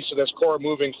key piece of this core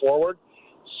moving forward.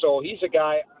 So he's a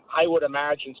guy I would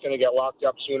imagine is going to get locked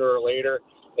up sooner or later.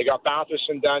 They got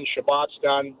Batherson done, Shabbat's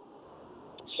done.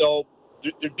 So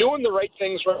they're doing the right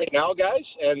things right now, guys,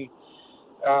 and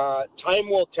time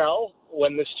will tell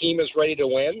when this team is ready to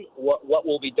win what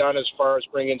will be done as far as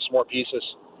bringing some more pieces.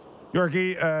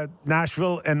 Yorkie,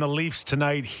 Nashville and the Leafs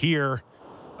tonight here.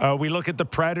 We look at the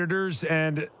Predators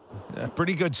and a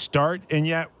pretty good start, and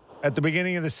yet at the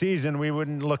beginning of the season we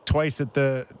wouldn't look twice at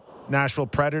the Nashville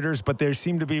Predators, but there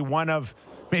seem to be one of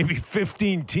maybe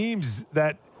 15 teams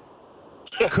that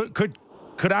could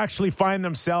actually find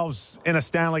themselves in a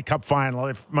Stanley Cup final.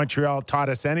 If Montreal taught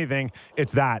us anything,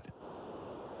 it's that.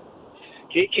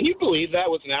 Can you believe that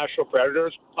with Nashville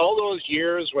Predators? All those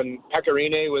years when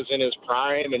Pecorine was in his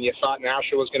prime and you thought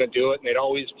Nashville was going to do it, and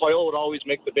Coyle would always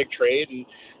make the big trade, and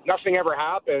nothing ever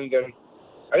happened. And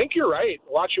I think you're right.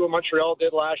 Watching what Montreal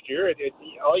did last year,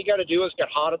 all you got to do is get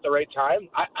hot at the right time.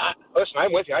 Listen,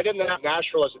 I'm with you. I didn't have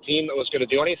Nashville as a team that was going to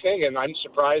do anything, and I'm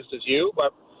surprised as you.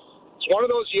 But it's one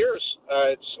of those years.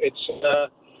 I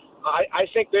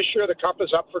think this year the cup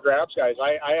is up for grabs, guys.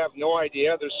 I have no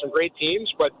idea. There's some great teams,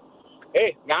 but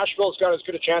hey, Nashville's got as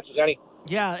good a chance as any.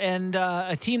 Yeah, and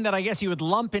a team that I guess you would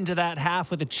lump into that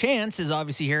half with a chance is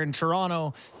obviously here in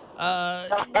Toronto. Come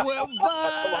on,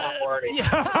 Marty.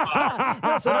 Yeah.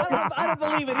 Listen, I don't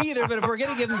believe it either, but if we're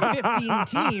going to give them 15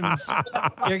 teams,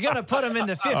 you're going to put them in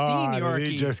the 15, Yorkie. Did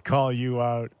he just call you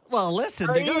out? Well, listen,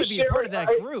 they're going to be part of that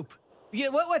group. Yeah,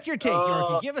 what's your take,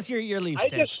 Yorkie? Give us your Leafs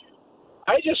take.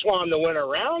 I just want them to win a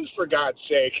round, for God's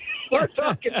sake. We're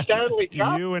talking Stanley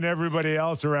Cup. You and everybody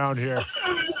else around here.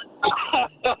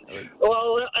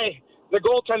 Well, the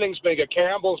goaltending's been good.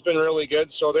 Campbell's been really good,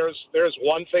 so there's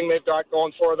one thing they've got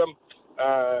going for them.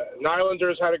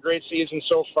 Nylander's had a great season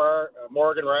so far.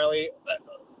 Morgan Rielly.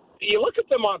 You look at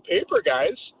them on paper,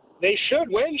 guys. They should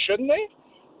win, shouldn't they?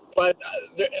 But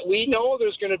we know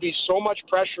there's going to be so much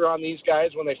pressure on these guys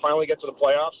when they finally get to the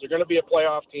playoffs. They're going to be a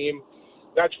playoff team.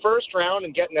 That first round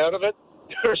and getting out of it,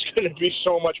 there's going to be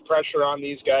so much pressure on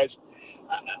these guys.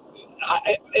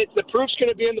 The proof's going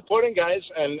to be in the pudding, guys,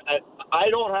 and I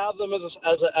don't have them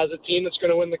as a team that's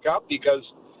going to win the cup because,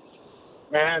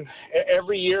 man,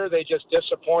 every year they just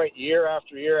disappoint year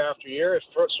after year after year.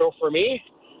 So for me,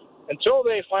 until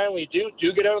they finally do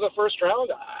get out of the first round,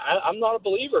 I'm not a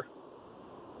believer.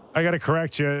 I got to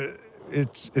correct you.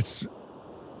 It's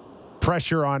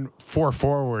pressure on 4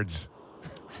 forwards.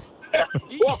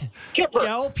 Well, Kipper.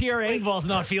 Yeah, old Pierre Engvall's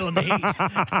not feeling the heat.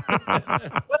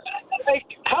 Like,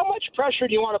 how much pressure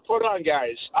do you want to put on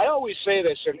guys? I always say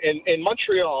this in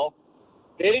Montreal.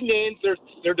 They named their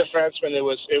defensemen. It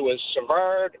was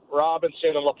Savard,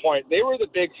 Robinson, and Lapointe. They were the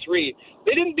big three.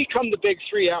 They didn't become the big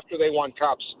three after they won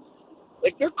cups.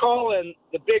 Like, they're calling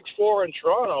the big four in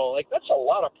Toronto. Like, that's a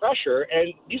lot of pressure.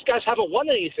 And these guys haven't won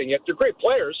anything yet. They're great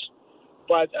players,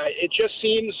 but it just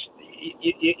seems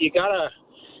you gotta.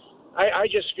 I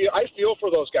feel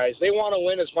for those guys. They want to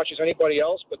win as much as anybody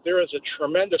else, but there is a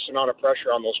tremendous amount of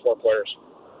pressure on those 4 players.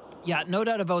 Yeah, no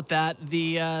doubt about that.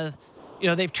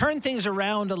 They've turned things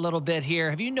around a little bit here.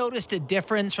 Have you noticed a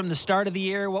difference from the start of the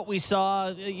year? What we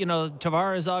saw,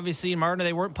 Tavares obviously and Martin,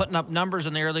 they weren't putting up numbers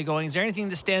in the early going. Is there anything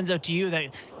that stands out to you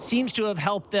that seems to have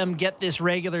helped them get this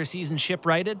regular season ship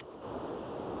righted?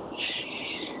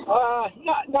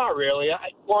 Not really.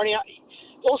 Barney,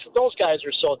 those guys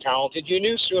are so talented. You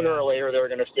knew sooner or later they were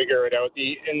going to figure it out.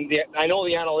 I know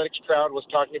the analytics crowd was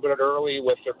talking about it early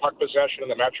with their puck possession and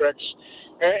the metrics.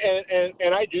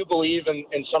 And I do believe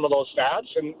in some of those stats.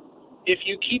 And if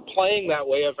you keep playing that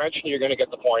way, eventually you're going to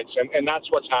get the points. And that's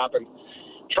what's happened.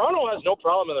 Toronto has no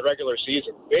problem in the regular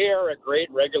season. They are a great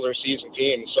regular season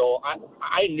team. So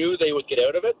I knew they would get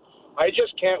out of it. I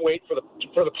just can't wait for the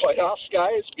playoffs,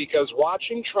 guys, because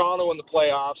watching Toronto in the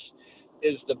playoffs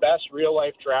is the best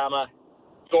real-life drama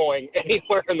going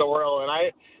anywhere in the world. And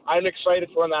I'm excited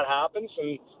for when that happens.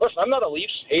 And listen, I'm not a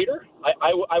Leafs hater.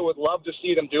 I would love to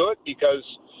see them do it because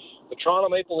the Toronto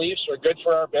Maple Leafs are good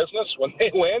for our business. When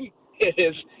they win, it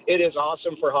is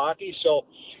awesome for hockey. So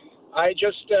I'm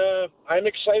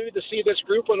excited to see this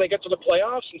group when they get to the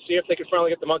playoffs and see if they can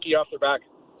finally get the monkey off their back.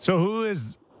 So who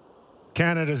is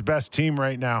Canada's best team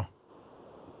right now?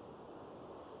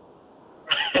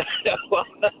 Well,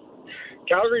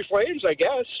 Calgary Flames, I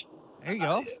guess. There you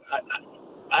go.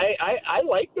 I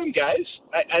like them, guys.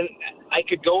 I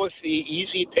could go with the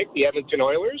easy pick, the Edmonton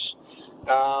Oilers.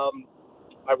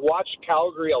 I've watched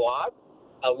Calgary a lot.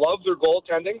 I love their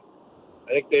goaltending.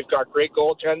 I think they've got great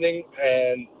goaltending.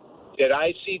 And did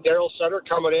I see Daryl Sutter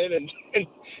coming in and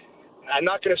I'm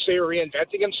not going to say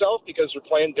reinventing himself because they're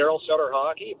playing Daryl Sutter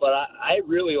hockey, but I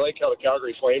really like how the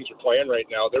Calgary Flames are playing right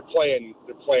now. They're playing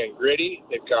gritty.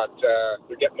 They're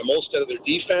getting the most out of their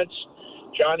defense.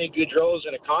 Johnny Gaudreau's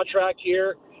in a contract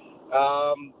here.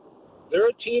 They're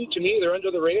a team to me. They're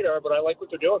under the radar, but I like what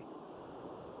they're doing.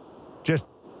 Just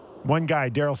one guy,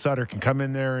 Daryl Sutter, can come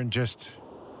in there and just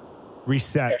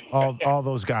reset all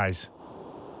those guys.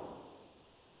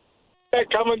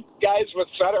 Coming guys with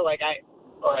Sutter, like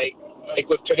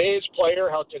with today's player,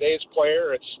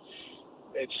 it's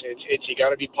you got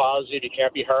to be positive. You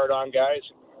can't be hard on guys.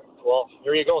 Well,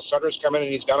 here you go. Sutter's coming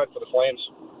and he's done it for the Flames.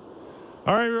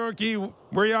 All right, Rourke,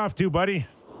 where are you off to, buddy?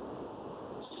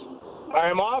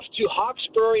 I'm off to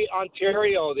Hawkesbury,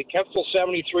 Ontario, the Kemptville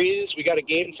 73s. We got a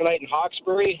game tonight in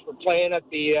Hawkesbury. We're playing at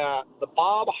the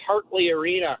Bob Hartley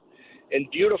Arena in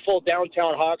beautiful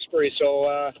downtown Hawkesbury.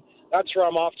 So that's where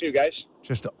I'm off to, guys.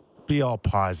 Just be all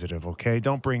positive, okay?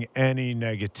 Don't bring any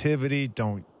negativity.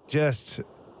 Don't just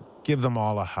give them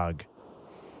all a hug.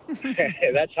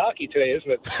 That's hockey today,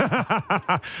 isn't it?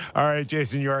 All right,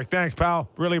 Jason York. Thanks, pal.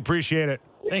 Really appreciate it.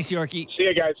 Thanks, Yorkie. See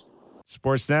you guys.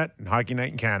 Sportsnet and Hockey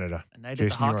Night in Canada. A night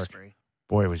Jason at the Hawkesbury. York.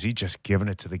 Boy, was he just giving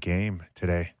it to the game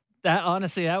today. That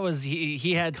honestly, that was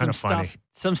he had some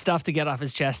stuff to get off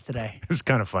his chest today. It was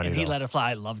kind of funny. And he let it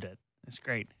fly. I loved it. It's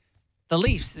great. The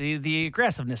Leafs, the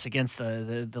aggressiveness against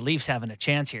the Leafs having a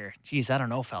chance here. Geez, I don't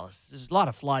know, fellas. There's a lot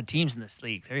of flawed teams in this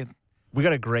league. We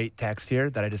got a great text here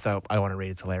that I just thought I want to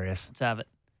read. It's hilarious. Let's have it.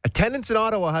 Attendance in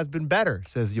Ottawa has been better,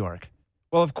 says York.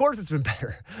 Well, of course it's been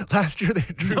better. Last year they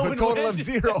drew a total of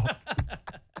 0.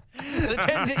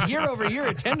 Year over year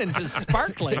attendance is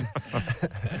sparkling.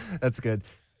 That's good.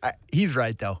 He's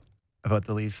right though about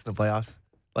the Leafs in the playoffs.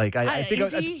 Like I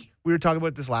think we were talking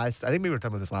about this last. I think we were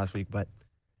talking about this last week, but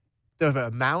the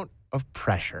amount of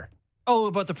pressure. Oh,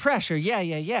 about the pressure. Yeah.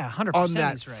 100% on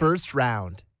that is right. First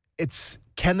round.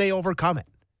 Can they overcome it?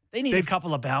 They need a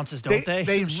couple of bounces, don't they?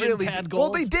 They really did. Well,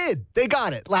 they did. They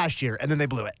got it last year, and then they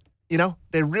blew it. You know,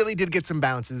 they really did get some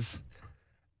bounces.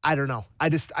 I don't know. I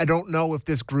don't know if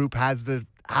this group has it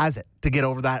to get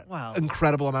over that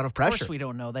incredible amount of pressure. Of course we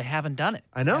don't know. They haven't done it.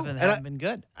 I know. They haven't been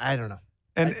good. I don't know.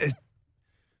 And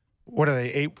what are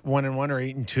they, 8-1-1 or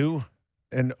 8-2?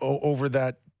 And over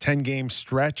that 10-game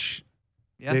stretch,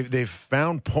 they've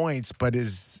found points, but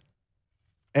is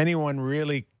anyone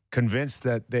really convinced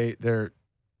that their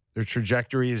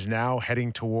trajectory is now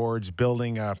heading towards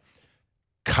building a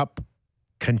cup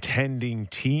contending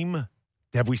team?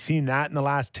 Have we seen that in the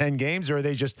last 10 games, or are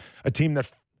they just a team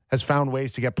that has found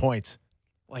ways to get points?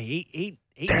 Well, eight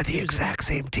They're the exact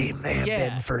same team they have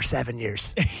been for 7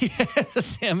 years.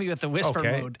 Sammy with the whisper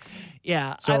mode.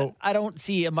 Yeah, so, I don't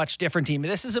see a much different team.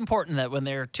 This is important that when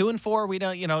they're 2-4, we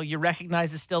don't, you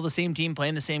recognize it's still the same team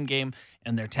playing the same game,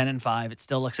 and they're 10-5. It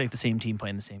still looks like the same team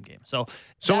playing the same game. So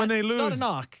when they lose, not a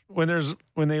knock.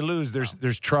 When they lose,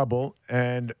 there's trouble,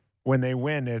 and when they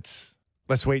win, it's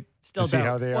let's wait to see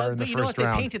how they are in the first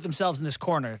round. They painted themselves in this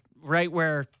corner, right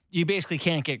where you basically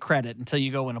can't get credit until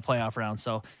you go in a playoff round.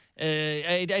 So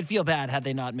I'd feel bad had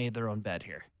they not made their own bet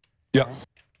here. Yeah.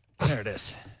 There it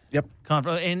is. Yep.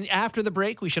 And after the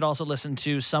break, we should also listen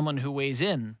to someone who weighs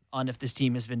in on if this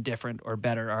team has been different or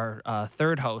better. Our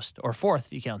third host, or fourth,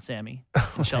 if you count Sammy,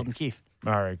 Sheldon Keefe.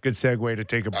 All right. Good segue to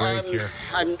take a break here.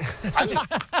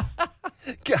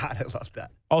 God, I love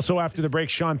that. Also, after the break,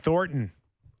 Sean Thornton,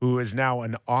 who is now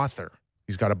an author.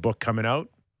 He's got a book coming out,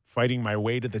 Fighting My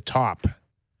Way to the Top.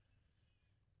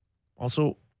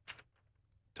 Also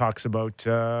talks about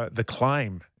the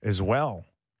climb as well.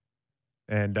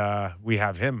 And we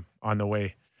have him on the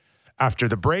way after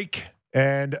the break.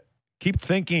 And keep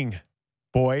thinking,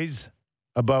 boys,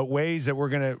 about ways that we're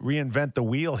going to reinvent the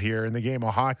wheel here in the game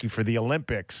of hockey for the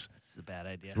Olympics. This is a bad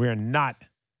idea. We are not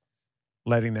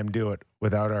letting them do it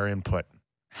without our input.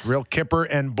 Real Kipper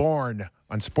and Bourne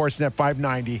on Sportsnet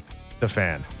 590, The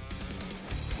Fan.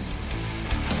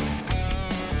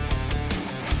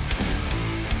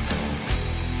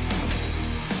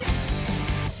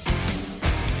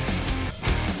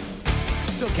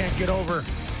 Still can't get over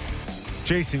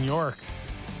Jason York.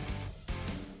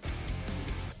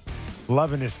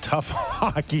 Loving his tough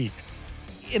hockey.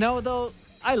 You know, though,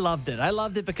 I loved it. I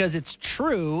loved it because it's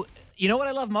true. You know what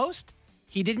I love most?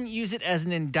 He didn't use it as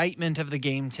an indictment of the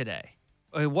game today.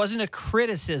 It wasn't a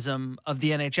criticism of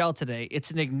the NHL today.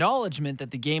 It's an acknowledgement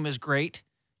that the game is great,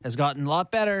 has gotten a lot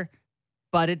better,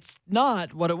 but it's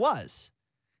not what it was.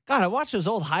 God, I watched those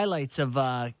old highlights of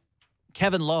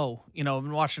Kevin Lowe. You know, I've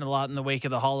been watching a lot in the wake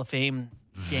of the Hall of Fame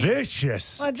games.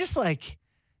 Vicious. Well, just like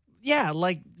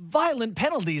violent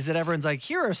penalties that everyone's like,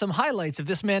 here are some highlights of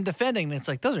this man defending. And it's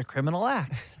like, those are criminal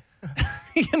acts.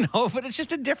 But it's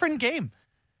just a different game.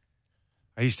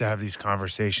 I used to have these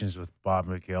conversations with Bob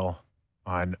McGill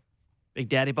on Big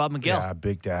Daddy Bob McGill. Yeah,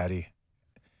 Big Daddy.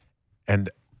 And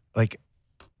like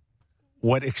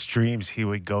what extremes he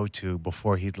would go to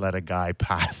before he'd let a guy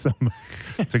pass him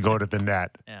to go to the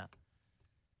net. Yeah.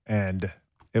 And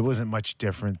it wasn't much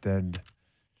different than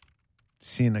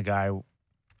seeing a guy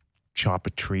chop a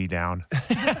tree down.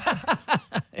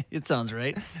 It sounds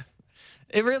right.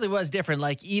 It really was different.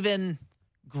 Like, even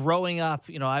growing up,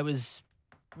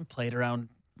 I played around,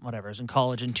 whatever, I was in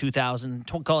college in 2000,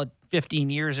 call it 15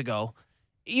 years ago.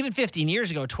 Even 15 years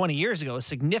ago, 20 years ago, is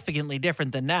significantly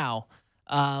different than now.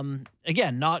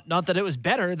 Again, not that it was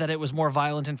better, that it was more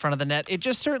violent in front of the net. It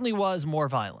just certainly was more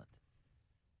violent.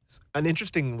 An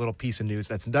interesting little piece of news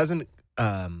that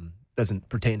doesn't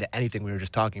pertain to anything we were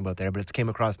just talking about there, but it came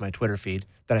across my Twitter feed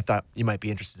that I thought you might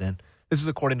be interested in. This is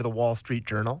according to the Wall Street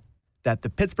Journal, that the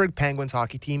Pittsburgh Penguins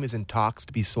hockey team is in talks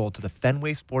to be sold to the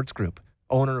Fenway Sports Group,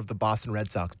 owner of the Boston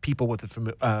Red Sox. People with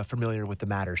familiar with the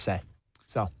matter say.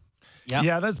 So,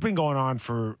 yeah, that's been going on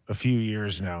for a few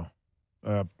years now.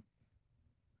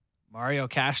 Mario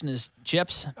cashing his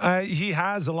chips. He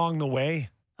has along the way.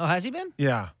 Oh, has he been?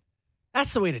 Yeah.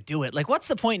 That's the way to do it. Like, what's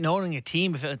the point in owning a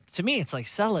team? To me, it's like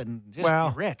sell it and just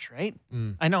be rich, right?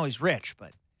 I know he's rich,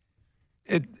 but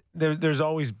there's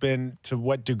always been, to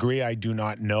what degree I do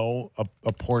not know,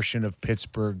 a portion of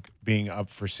Pittsburgh being up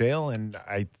for sale, and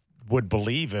I would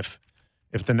believe if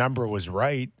the number was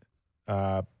right,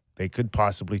 they could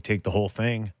possibly take the whole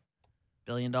thing. $1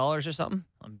 billion or something.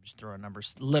 I'm just throwing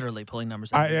numbers, literally pulling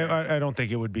numbers. I don't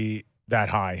think it would be that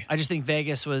high. I just think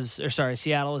Seattle was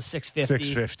 650.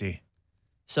 650.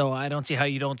 So I don't see how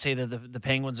you don't say that the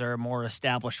Penguins are a more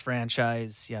established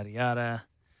franchise, yada, yada.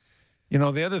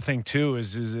 The other thing, too,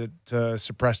 is it a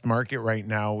suppressed market right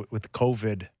now with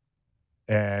COVID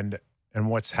and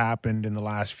what's happened in the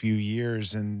last few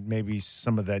years, and maybe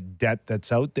some of the debt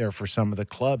that's out there for some of the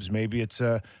clubs. Maybe it's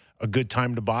a good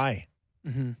time to buy.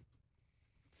 Mm-hmm.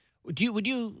 Would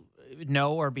you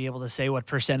know or be able to say what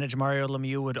percentage Mario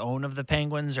Lemieux would own of the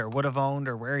Penguins, or would have owned,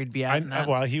 or where he'd be at?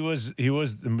 Well, he was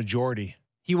the majority.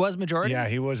 He was majority? Yeah,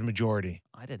 he was majority.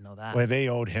 I didn't know that. Well, they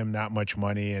owed him that much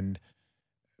money, and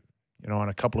on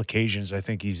a couple occasions, I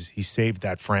think he saved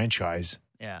that franchise.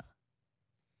 Yeah.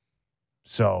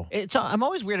 So I'm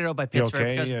always weirded out by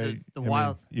Pittsburgh because the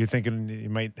Wild. You're thinking you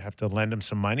might have to lend him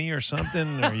some money or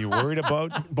something? Are you worried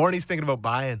about? Barney's thinking about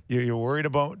buying. You're worried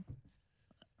about?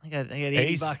 I got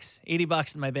 $80,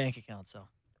 $80 in my bank account. So,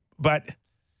 but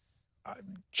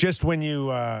just when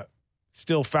you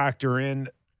still factor in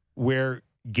where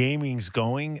gaming's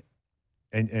going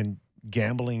and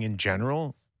gambling in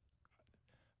general,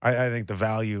 I think the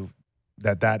value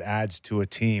that adds to a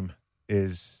team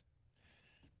it's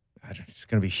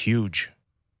going to be huge.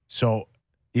 So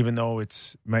even though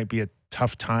might be a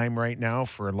tough time right now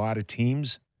for a lot of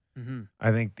teams,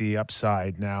 I think the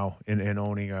upside now in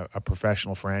owning a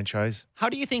professional franchise. How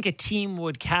do you think a team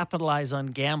would capitalize on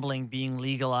gambling being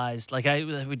legalized? Like,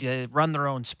 would you run their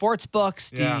own sports books?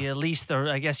 Do you lease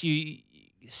I guess you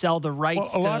sell the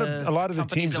rights Well, to a lot of the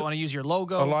teams that want to use your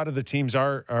logo? A lot of the teams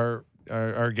are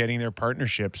getting their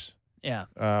partnerships. Yeah.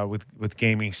 With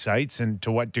gaming sites, and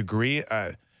to what degree?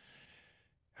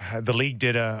 The league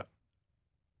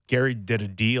Gary did a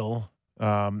deal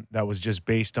that was just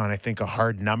based on, I think, a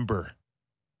hard number,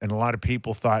 and a lot of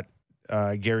people thought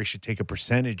Gary should take a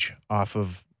percentage off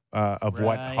of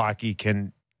what hockey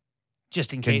can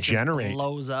just in case generate. It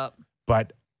blows up.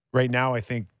 But right now, I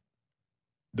think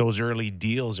those early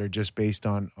deals are just based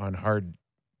on hard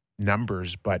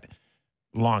numbers, but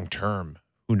long term,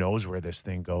 who knows where this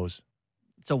thing goes?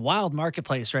 It's a wild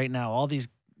marketplace right now. All these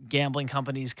gambling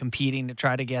companies competing to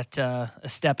try to get a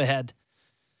step ahead.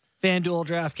 FanDuel,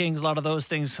 DraftKings, a lot of those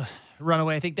things run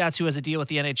away. I think that's who has a deal with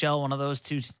the NHL. One of those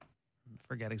two.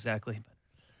 Forget exactly.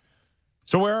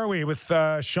 So where are we with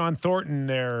Sean Thornton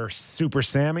there, Super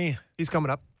Sammy? He's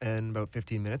coming up in about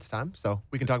 15 minutes time, so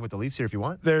we can talk about the Leafs here if you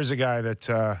want. There's a guy that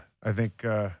I think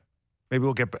maybe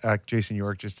we'll get back Jason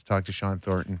York just to talk to Sean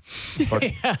Thornton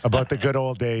about the good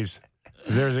old days.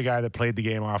 There's a guy that played the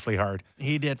game awfully hard.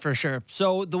 He did, for sure.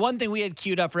 So the one thing we had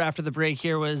queued up for after the break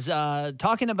here was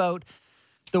talking about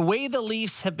the way the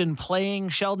Leafs have been playing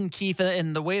Sheldon Keefe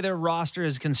and the way their roster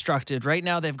is constructed. Right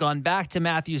now, they've gone back to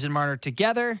Matthews and Marner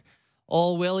together.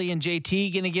 Old Willie and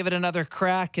JT going to give it another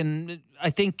crack. And I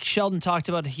think Sheldon talked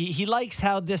about he likes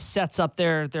how this sets up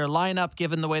their lineup,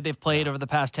 given the way they've played over the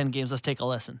past 10 games. Let's take a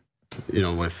listen. You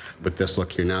know, with this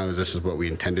look here now, this is what we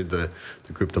intended the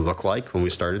group to look like when we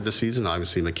started the season.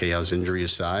 Obviously, Mikheyev's injury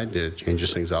aside, it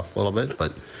changes things up a little bit,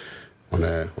 but want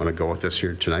to go with this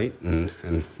here tonight, and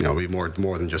you know, be more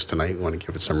than just tonight. Want to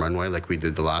give it some runway like we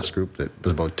did the last group that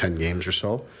was about 10 games or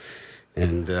so,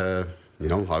 and you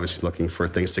know, obviously looking for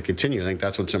things to continue. I think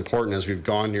that's what's important as we've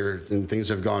gone here and things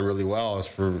have gone really well. As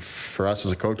for us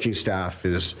as a coaching staff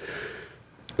is.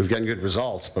 We've gotten good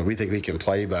results, but we think we can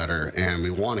play better, and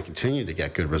we want to continue to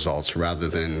get good results rather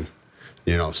than,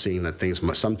 you know, seeing that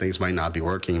some things might not be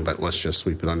working, but let's just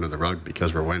sweep it under the rug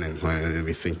because we're winning. And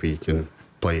we think we can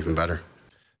play even better.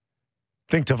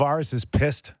 Think Tavares is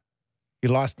pissed he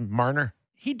lost Marner?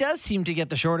 He does seem to get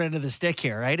the short end of the stick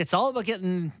here, right? It's all about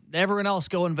getting everyone else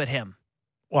going but him.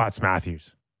 Well, it's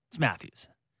Matthews. It's Matthews.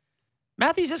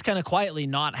 Matthews is kind of quietly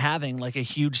not having like a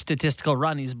huge statistical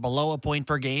run. He's below a point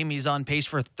per game. He's on pace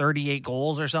for 38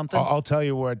 goals or something. I'll tell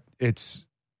you what, it's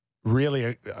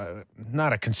really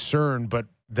not a concern, but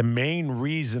the main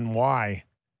reason why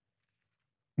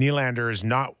Nylander is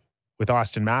not with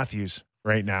Austin Matthews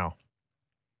right now.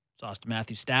 It's Austin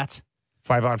Matthews' stats.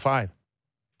 5-on-5.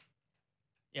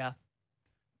 Yeah.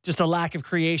 Just a lack of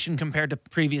creation compared to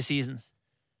previous seasons.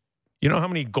 You know how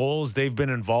many goals they've been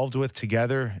involved with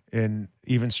together in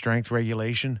even strength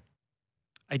regulation?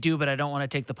 I do, but I don't want to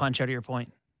take the punch out of your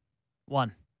point.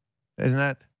 1. Isn't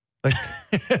that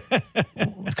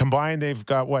like combined? They've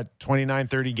got what, 29,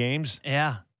 30 games?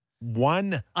 Yeah.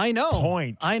 1 I know.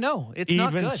 point. I know. It's even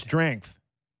not good. Strength.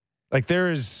 Like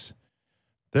there's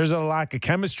a lack of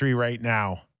chemistry right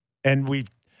now. And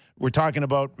we're talking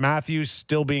about Matthews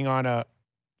still being on a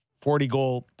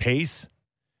 40-goal pace.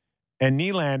 And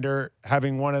Nylander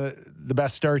having one of the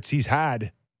best starts he's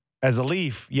had as a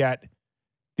Leaf, yet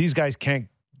these guys can't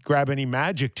grab any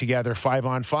magic together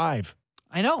 5-on-5.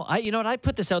 I know. You know what? I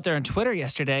put this out there on Twitter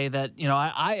yesterday that, you know,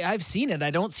 I've seen it. I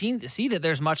don't see that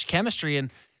there's much chemistry. And,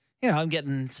 you know, I'm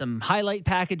getting some highlight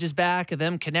packages back of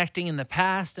them connecting in the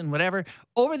past and whatever.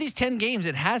 Over these 10 games,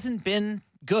 it hasn't been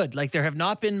good. Like, there have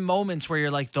not been moments where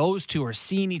you're like, those two are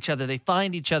seeing each other. They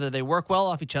find each other. They work well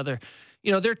off each other.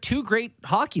 You know, they're two great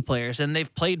hockey players, and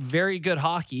they've played very good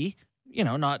hockey. You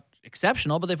know, not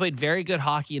exceptional, but they played very good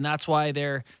hockey, and that's why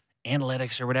their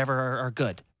analytics or whatever are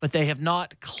good. But they have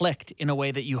not clicked in a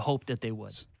way that you hoped that they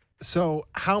would. So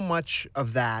how much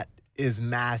of that is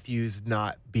Matthews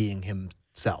not being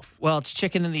himself? Well, it's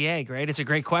chicken and the egg, right? It's a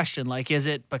great question. Like, is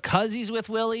it because he's with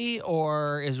Willie,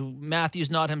 or is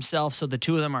Matthews not himself, so the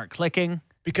two of them aren't clicking?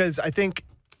 Because I think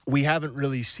we haven't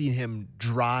really seen him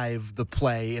drive the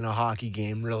play in a hockey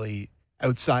game really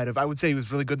outside of, I would say he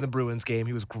was really good in the Bruins game.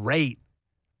 He was great,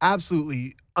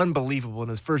 absolutely unbelievable in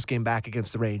his first game back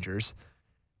against the Rangers.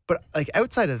 But like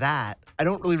outside of that, I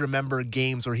don't really remember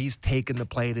games where he's taken the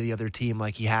play to the other team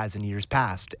like he has in years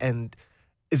past. And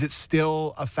is it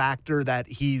still a factor that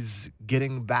he's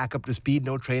getting back up to speed,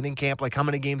 no training camp? Like, how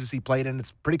many games has he played in?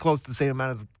 It's pretty close to the same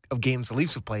amount of games the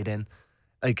Leafs have played in.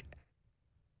 Like,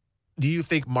 do you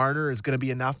think Marner is going to be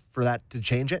enough for that to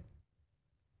change it?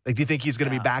 Like, do you think he's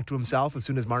going to be back to himself as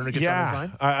soon as Marner gets on his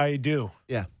line? I do.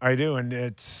 Yeah. I do. And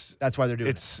that's why they're doing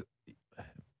it.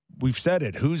 We've said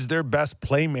it. Who's their best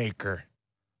playmaker?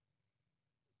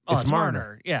 It's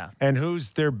Marner. Yeah. And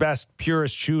who's their best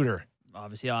purest shooter?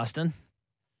 Obviously, Austin.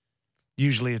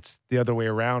 Usually it's the other way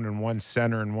around, and one's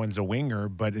center and one's a winger.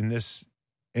 But in this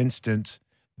instance,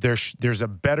 there's a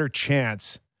better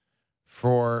chance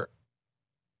for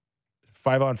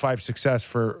 5-on-5 success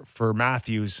for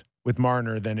Matthews with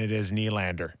Marner than it is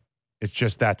Nylander. It's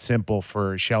just that simple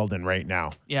for Sheldon right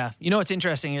now. Yeah. You know what's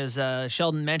interesting is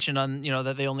Sheldon mentioned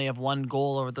that they only have one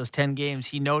goal over those 10 games.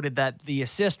 He noted that the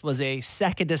assist was a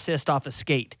second assist off a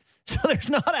skate. So there's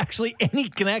not actually any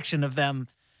connection of them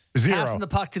passing the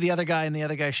puck to the other guy and the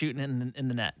other guy shooting it in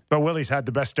the net. But Willie's had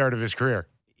the best start of his career.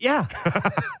 Yeah.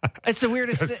 It's the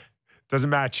weirdest thing. Doesn't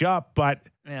match up, but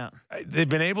yeah, they've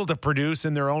been able to produce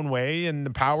in their own way, and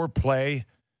the power play.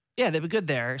 Yeah, they've been good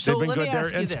there. So they've been good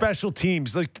there, and special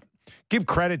teams. Like, give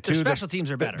credit to special teams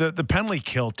are better. The penalty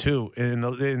kill too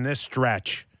in this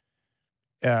stretch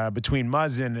between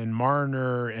Muzzin and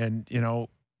Marner, and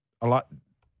a lot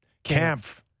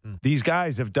Kampf. These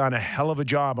guys have done a hell of a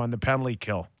job on the penalty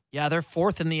kill. Yeah, they're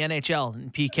fourth in the NHL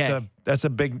in PK. That's a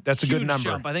good number.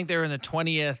 Jump. I think they were in the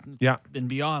 20th and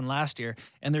beyond last year.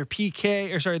 And their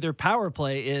their power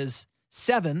play is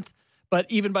 7th. But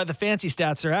even by the fancy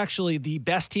stats, they're actually the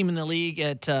best team in the league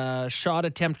at shot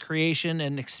attempt creation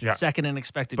and second in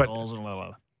expected goals. And blah,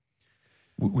 blah,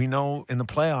 blah. We know in the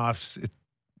playoffs,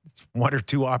 it's 1 or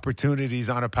 2 opportunities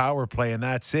on a power play, and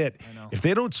that's it. If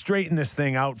they don't straighten this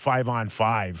thing out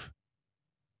 5-on-5,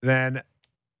 then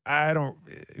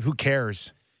who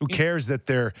cares? Who cares that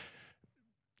they're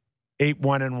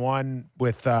 8-1-1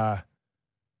 with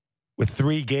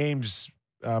 3 games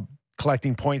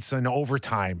collecting points in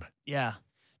overtime? Yeah.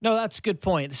 No, that's a good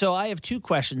point. So I have 2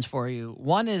 questions for you.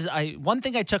 One is one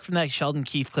thing I took from that Sheldon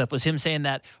Keefe clip was him saying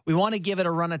that we want to give it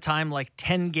a run of time like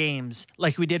 10 games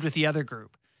like we did with the other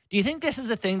group. Do you think this is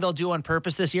a thing they'll do on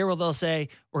purpose this year where they'll say,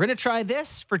 we're going to try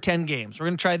this for 10 games. We're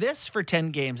going to try this for 10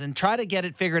 games and try to get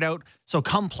it figured out so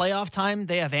come playoff time,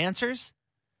 they have answers?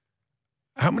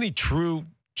 How many true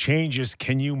changes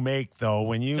can you make, though,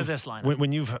 when you've... To this line.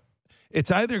 When you've...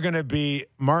 It's either going to be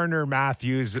Marner,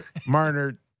 Matthews,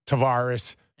 Marner,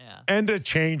 Tavares, end of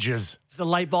changes. The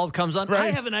light bulb comes on. Right.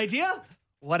 I have an idea.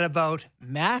 What about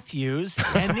Matthews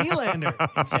and Nylander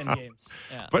in 10 games?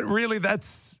 Yeah. But really,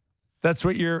 that's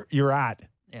what you're at.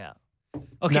 Yeah.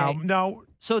 Okay. Now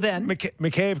so then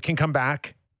McCabe can come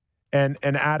back and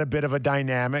add a bit of a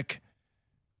dynamic.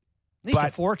 At least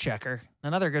a forechecker.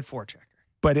 Another good forechecker.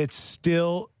 But it's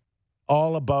still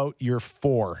all about your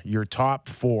top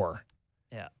 4.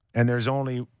 Yeah. And there's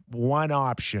only one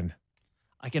option.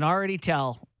 I can already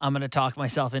tell I'm going to talk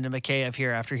myself into Mikheyev here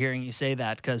after hearing you say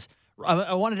that, because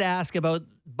I wanted to ask about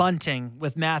bunting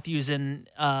with Matthews and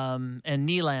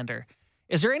Nylander.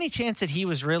 Is there any chance that he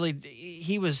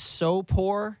was so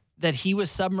poor that he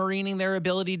was submarining their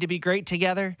ability to be great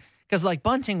together? Because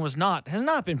bunting has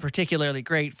not been particularly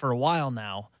great for a while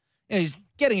now. He's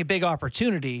getting a big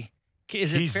opportunity.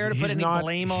 Is it fair to put any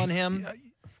blame on him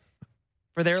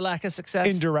for their lack of success?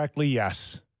 Indirectly,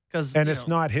 yes. And it's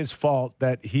not his fault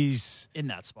that he's in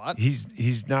that spot.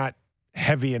 He's not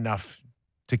heavy enough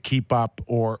to keep up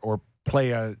or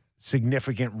play a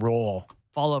significant role.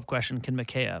 Follow-up question, can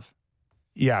Mikheyev?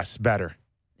 Yes, better.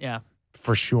 Yeah.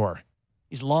 For sure.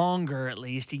 He's longer, at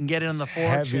least. He can get it on the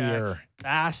forecheck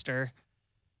faster.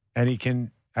 And he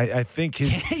can, I think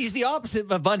he's the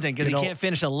opposite of Bunting because he can't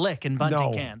finish a lick and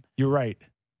Bunting can. You're right.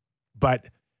 But,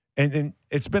 and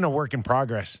it's been a work in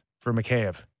progress for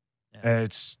Mikheyev. Yeah.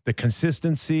 It's the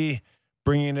consistency,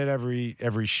 bringing it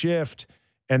every shift,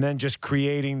 and then just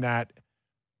creating that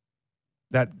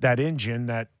engine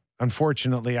that,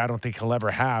 unfortunately, I don't think he'll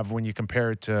ever have when you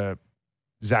compare it to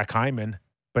Zach Hyman.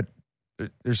 But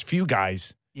there's few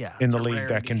guys in the league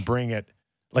that can bring it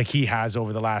like he has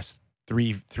over the last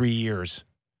three years.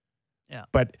 Yeah.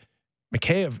 But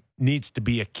Mikheyev needs to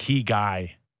be a key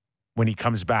guy when he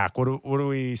comes back. What do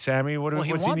we, Sammy?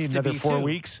 What's he need? Another 4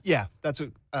 weeks? Yeah, that's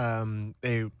what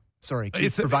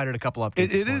Keith provided a couple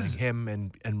updates. It is him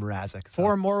and Mrazek. So.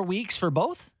 4 more weeks for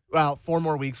both? Well, 4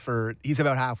 more weeks he's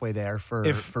about halfway there for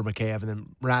Mikheyev, and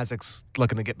then Mrazek's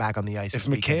looking to get back on the ice. If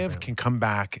Mikheyev can come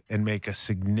back and make a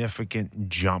significant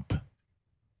jump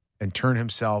and turn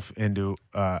himself into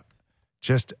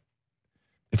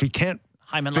if he can't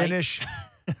Hyman finish,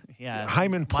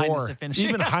 Hyman poor,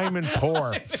 even Hyman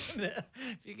poor. If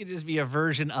you could just be a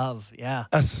version of,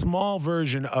 a small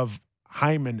version of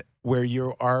Hyman where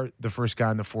you are the first guy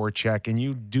on the forecheck and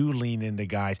you do lean into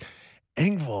guys.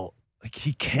 Engvall,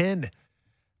 he can.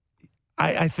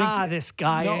 I think this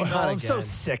guy. No, Engvall, not I'm so again.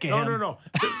 sick of him. No.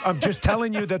 I'm just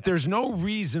telling you that there's no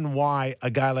reason why a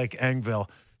guy like Engvall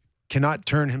cannot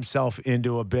turn himself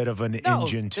into a bit of an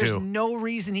engine too. There's no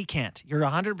reason he can't. You're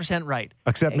 100% right.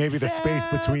 Except maybe the space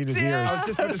between his ears. I was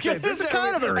just going to say, there's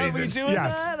kind of a Are we reason. doing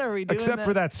that? Are we doing Except that?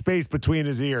 for that space between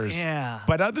his ears. Yeah.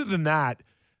 But other than that,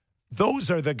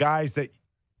 those are the guys that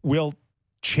will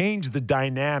change the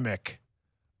dynamic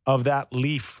of that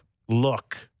Leaf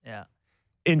look Yeah.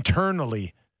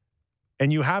 internally.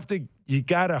 And you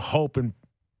got to hope and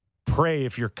pray,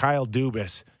 if you're Kyle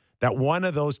Dubas, that one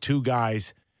of those two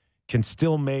guys can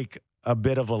still make a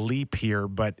bit of a leap here.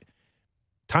 But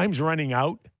time's running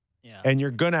out, and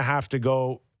you're going to have to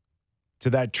go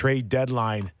to that trade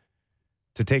deadline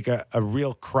to take a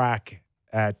real crack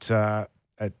at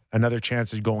another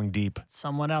chance of going deep.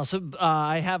 Someone else.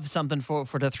 I have something for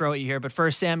to throw at you here. But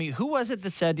first, Sammy, who was it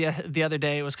that said the other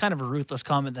day, it was kind of a ruthless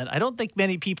comment that I don't think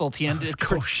many people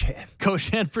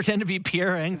Koshan pretend to be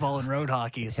Pierre Engvall in road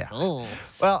hockey. Yeah. Oh.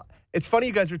 Well, it's funny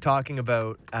you guys are talking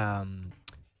about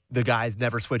the guys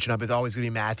never switching up. It's always going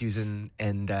to be Matthews and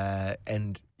Marner,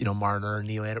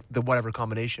 Nylander, the whatever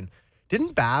combination.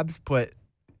 Didn't Babs put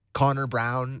Connor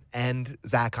Brown and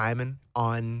Zach Hyman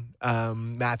on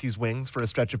Matthews' wings for a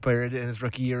stretch of period in his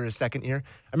rookie year or his second year?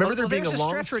 I remember there being a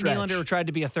long stretch where Nylander tried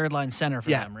to be a third-line center for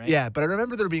them, right? Yeah, but I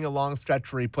remember there being a long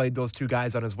stretch where he played those two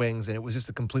guys on his wings, and it was just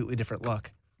a completely different look.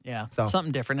 Yeah, So-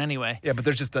 something different anyway. Yeah, but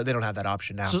there's just they don't have that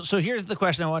option now. So here's the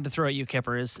question I wanted to throw at you,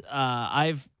 Kipper. Is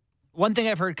one thing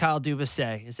I've heard Kyle Dubas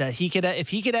say is that if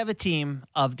he could have a team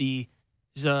of the.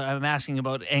 So I'm asking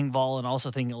about Engvall and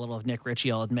also thinking a little of Nick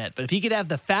Ritchie, I'll admit. But if he could have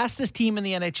the fastest team in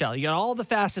the NHL, you got all the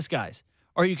fastest guys,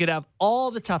 or you could have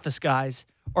all the toughest guys,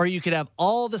 or you could have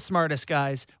all the smartest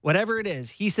guys, whatever it is,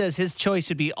 he says his choice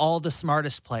would be all the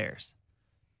smartest players.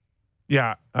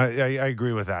 Yeah, I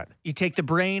agree with that. You take the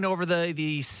brain over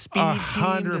the speed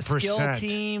team, the skill 100%.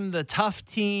 team, the tough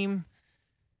team.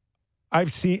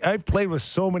 I've played with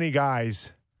so many guys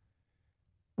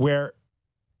where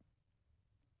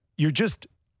you're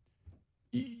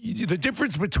the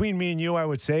difference between me and you, I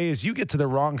would say, is you get to the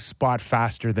wrong spot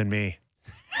faster than me.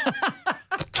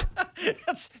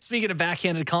 Speaking of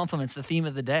backhanded compliments, the theme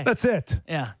of the day. That's it.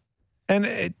 Yeah. And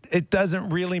it doesn't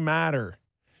really matter.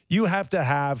 You have to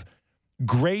have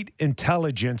great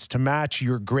intelligence to match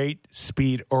your great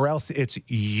speed, or else it's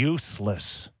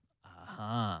useless.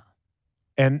 Uh-huh.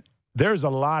 And there's a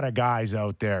lot of guys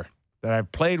out there that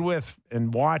I've played with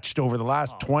and watched over the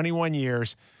last 21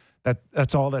 years.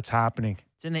 That's all that's happening.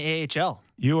 It's in the AHL.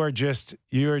 You are just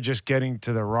getting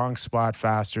to the wrong spot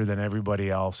faster than everybody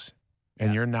else,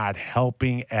 and you're not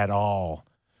helping at all.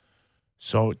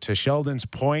 So to Sheldon's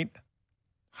point,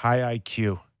 high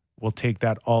IQ. We'll take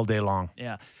that all day long.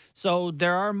 Yeah. So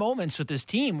there are moments with this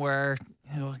team where,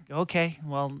 okay,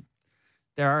 well,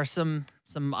 there are some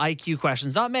IQ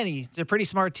questions. Not many. They're a pretty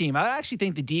smart team. I actually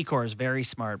think the D-core is very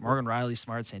smart. Morgan Riley's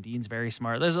smart. Sandin's very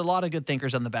smart. There's a lot of good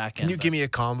thinkers on the back end. Can you give me a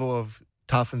combo of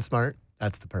tough and smart?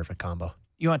 That's the perfect combo.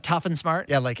 You want tough and smart?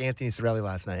 Yeah, like Anthony Cirelli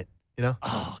last night. You know?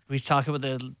 Oh, we talk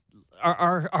about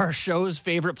our show's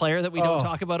favorite player that we don't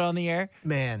talk about on the air.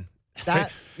 Man,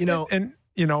 that and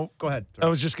go ahead. I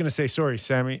was just going to say, sorry,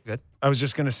 Sammy. Good. I was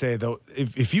just going to say though,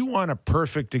 if you want a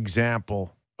perfect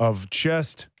example of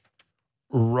just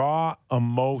raw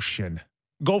emotion,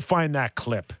 go find that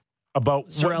clip about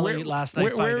Cirelli last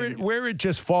night where it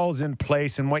just falls in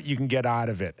place and what you can get out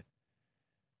of it.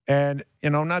 And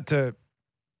not to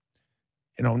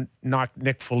knock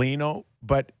Nick Foligno,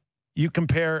 but you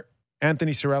compare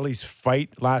Anthony Cirelli's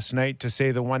fight last night to,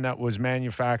 say, the one that was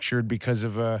manufactured because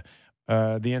of the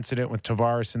incident with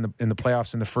Tavares in the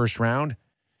playoffs in the first round,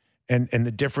 and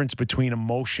the difference between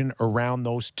emotion around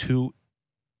those two,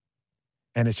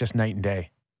 and it's just night and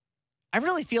day. I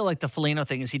really feel like the Foligno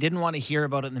thing is he didn't want to hear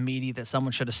about it in the media that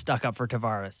someone should have stuck up for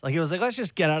Tavares. Like, he was like, let's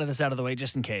just get out of the way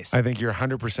just in case. I think you're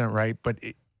 100% right, but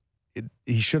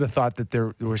he should have thought that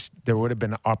there would have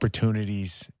been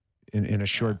opportunities in a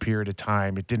short period of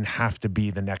time. It didn't have to be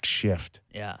the next shift.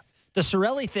 Yeah. The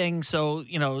Cirelli thing, so,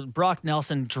 Brock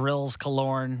Nelson drills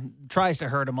Killorn, tries to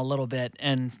hurt him a little bit,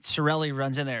 and Cirelli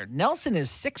runs in there. Nelson is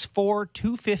 6'4",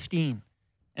 215,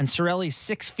 and Cirelli's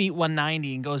 6 feet,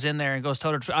 190, and goes in there and goes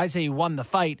toe-to-toe. I'd say he won the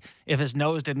fight if his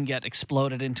nose didn't get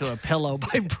exploded into a pillow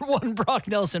by one Brock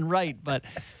Nelson right, but...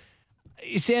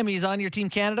 Sammy, he's on your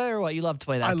Team Canada or what? You love to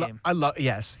play that game.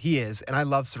 Yes, he is. And I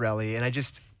love Cirelli. And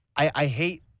I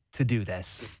hate to do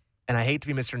this. And I hate to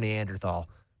be Mr. Neanderthal.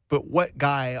 But what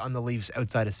guy on the Leafs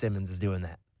outside of Simmons is doing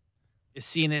that? Is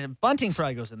seeing it. Bunting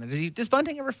probably goes in there. Does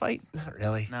Bunting ever fight? Not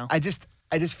really. No. I just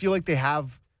feel like they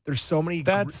have There's so many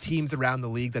teams around the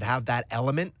league that have that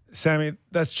element. Sammy,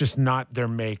 that's just not their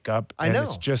makeup. I know.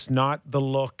 It's just not the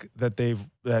look that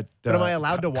But am I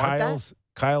allowed to want that?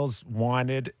 Kyle's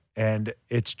wanted, and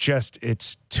it's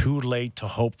too late to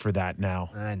hope for that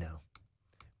now. I know.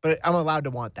 But I'm allowed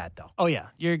to want that, though. Oh, yeah.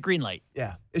 You're a green light.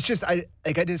 Yeah. It's just, a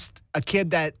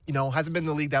kid that, hasn't been in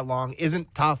the league that long,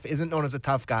 isn't tough, isn't known as a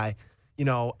tough guy.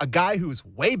 A guy who's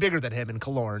way bigger than him in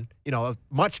Killorn, a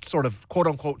much sort of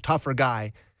quote-unquote tougher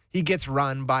guy. He gets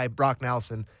run by Brock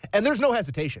Nelson, and there's no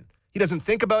hesitation. He doesn't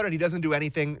think about it. He doesn't do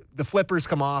anything. The flippers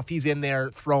come off. He's in there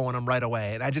throwing them right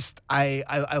away. And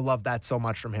I love that so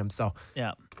much from him. So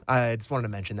yeah, I just wanted to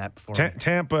mention that before.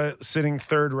 Tampa sitting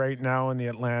third right now in the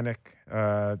Atlantic.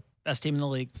 Best team in the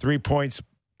league. 3 points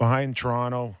behind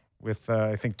Toronto with,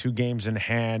 I think, 2 games in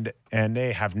hand, and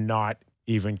they have not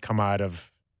even come out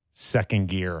of second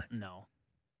gear. No,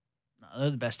 they're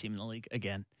the best team in the league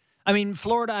again. I mean,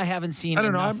 Florida, I haven't seen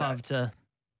enough of to.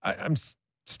 I'm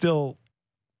still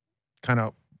kind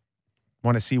of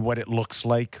want to see what it looks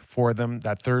like for them.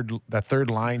 That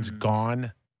third line's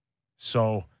gone,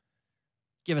 so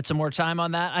give it some more time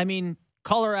on that. I mean,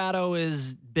 Colorado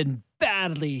has been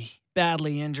badly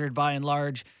injured by and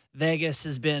large. Vegas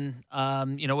has been,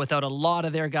 without a lot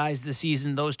of their guys this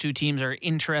season. Those two teams are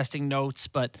interesting notes,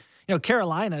 but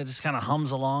Carolina just kind of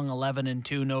hums along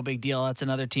 11-2, no big deal. That's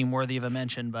another team worthy of a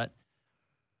mention, but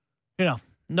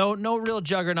no real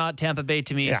juggernaut. Tampa Bay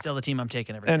to me is still the team I'm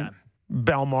taking every time.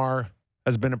 Belmar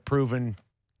has been a proven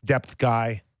depth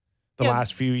guy the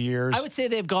last few years. I would say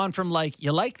they've gone from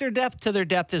you like their depth to their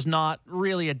depth is not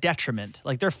really a detriment.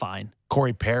 They're fine.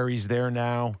 Corey Perry's there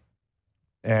now.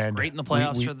 And great in the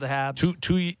playoffs for the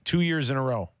Habs. Two years in a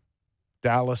row,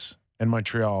 Dallas and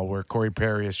Montreal, where Corey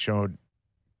Perry has shown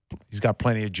he's got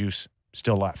plenty of juice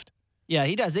still left. Yeah,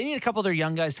 he does. They need a couple of their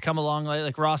young guys to come along.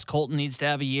 Like Ross Colton needs to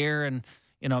have a year, and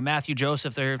Matthew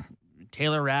Joseph,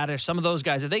 Taylor Radish, some of those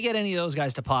guys. If they get any of those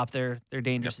guys to pop, they're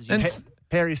dangerous as usual.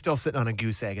 Perry's still sitting on a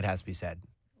goose egg, it has to be said,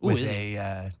 with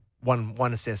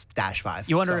one assist -5.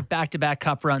 You wonder if back-to-back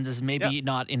cup runs is maybe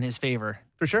not in his favor.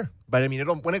 For sure. But I mean,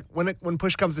 when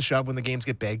push comes to shove, when the games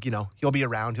get big, he'll be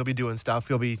around, he'll be doing stuff,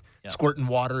 he'll be squirting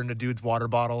water into dudes' water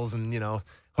bottles and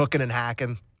hooking and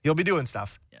hacking. He'll be doing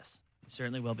stuff. Yes, he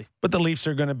certainly will be. But the Leafs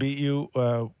are going to beat you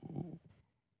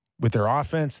with their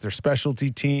offense, their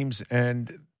specialty teams,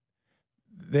 and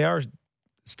they are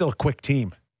still a quick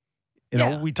team.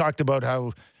 We talked about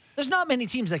how there's not many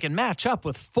teams that can match up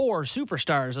with 4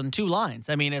 superstars on 2 lines.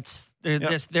 I mean,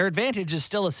 their advantage is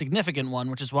still a significant one,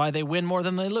 which is why they win more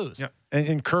than they lose. Yeah,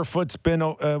 and Kerfoot's been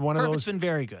one of those. Kerfoot's been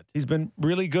very good. He's been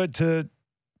really good to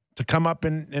come up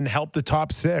and help the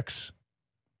top 6.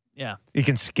 Yeah, he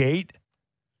can skate.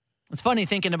 It's funny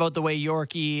thinking about the way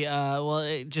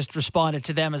Yorkie just responded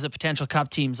to them as a potential cup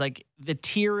teams, like the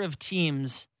tier of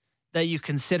teams that you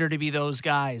consider to be those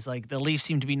guys. Like the Leafs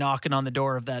seem to be knocking on the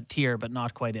door of that tier, but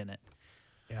not quite in it.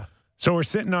 Yeah. So we're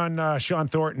sitting on Sean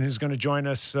Thornton, who's going to join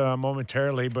us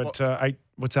momentarily. But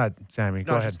what's that, Sammy?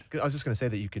 Go ahead. I was just going to say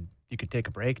that you could take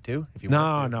a break too if you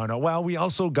want. No. Well, we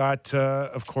also got,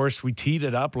 of course, we teed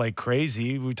it up like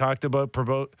crazy. We talked about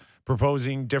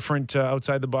proposing different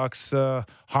outside the box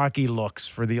hockey looks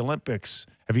for the Olympics.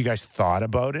 Have you guys thought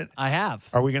about it? I have.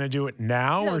 Are we going to do it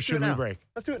now or should we break?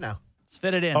 Let's do it now. Let's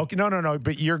fit it in. Okay, no.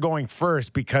 But you're going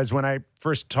first because when I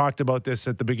first talked about this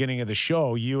at the beginning of the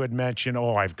show, you had mentioned,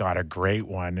 I've got a great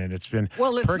one, and it's been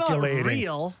percolating. Not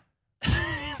real.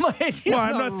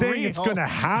 I'm not saying it's going to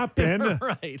happen.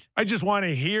 Right. I just want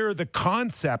to hear the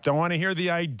concept. I want to hear the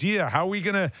idea. How are we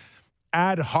going to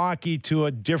add hockey to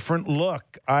a different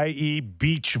look, i.e.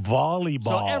 beach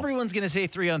volleyball? So everyone's going to say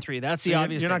 3-on-3. That's the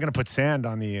obvious You're thing. not going to put sand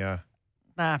on the...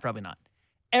 Nah, probably not.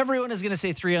 Everyone is going to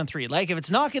say 3-on-3. Like if it's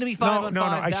not going to be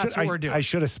 5-on-5, that's what we're doing. I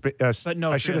should have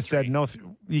I should have said no.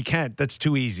 You can't. That's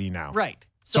too easy now. Right.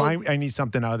 So I need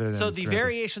something other than. So the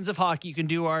variations of hockey you can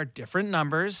do are different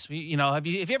numbers. Have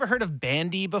you ever heard of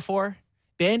bandy before?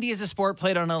 Bandy is a sport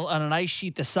played on an ice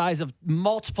sheet the size of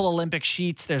multiple Olympic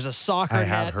sheets. There's a soccer net. I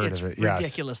have heard of it. Yes.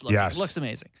 Ridiculous looking. Yes. It looks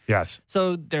amazing. Yes.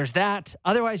 So there's that.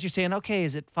 Otherwise, you're saying, okay,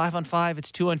 is it 5-on-5? It's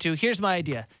 2-on-2. Here's my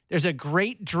idea. There's a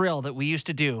great drill that we used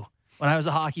to do when I was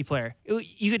a hockey player.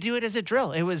 You could do it as a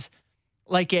drill. It was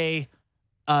like a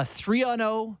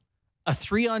 3-on-0, a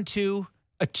 3-on-2,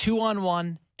 a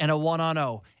 2-on-1, and a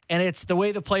 1-on-0. And it's the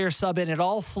way the players sub in. It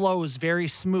all flows very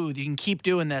smooth. You can keep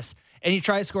doing this. And you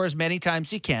try to score as many times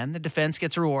as you can. The defense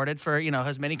gets rewarded for,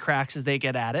 as many cracks as they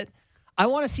get at it. I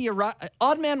want to see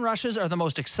odd man rushes are the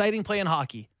most exciting play in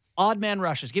hockey. Odd man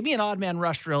rushes. Give me an odd man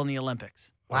rush drill in the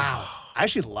Olympics. Wow. I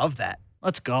actually love that.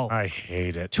 Let's go. I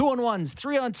hate it. 2-on-1s,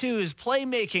 3-on-2s,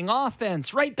 playmaking,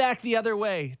 offense, right back the other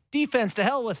way. Defense, to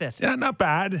hell with it. Yeah, not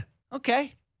bad.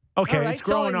 Okay. Okay, All right, it's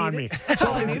growing on me. That's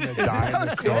all I needed.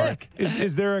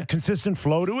 Is there a consistent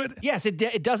flow to it? Yes,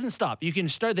 it doesn't stop. You can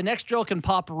start, the next drill can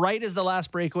pop right as the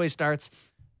last breakaway starts,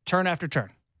 turn after turn.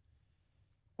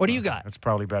 What do you got? That's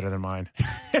probably better than mine.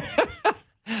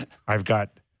 I've got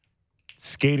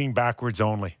skating backwards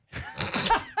only.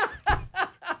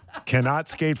 Cannot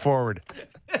skate forward.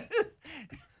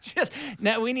 Just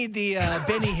now, we need the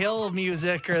Benny Hill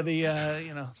music or the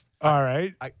All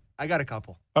right. I got a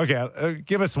couple. Okay,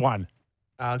 give us one.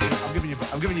 I'm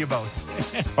giving you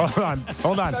both.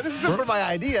 Hold on. No, this isn't for my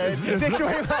idea. It takes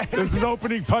away my This is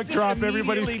opening puck drop.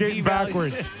 Everybody's skating immediately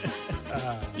backwards.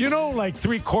 Like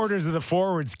 3/4 of the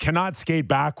forwards cannot skate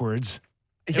backwards.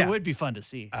 Yeah. It would be fun to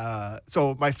see.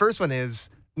 So my first one is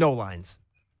no lines.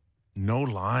 No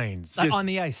lines. Just on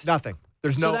the ice. Nothing.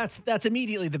 There's So no. that's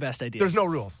immediately the best idea. There's no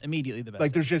rules. Immediately the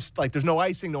best. Like there's no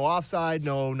icing, no offside,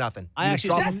 no nothing. I You just actually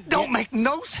drop said- them. don't make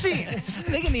no sense.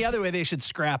 Thinking the other way, they should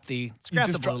scrap the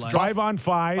just blue line.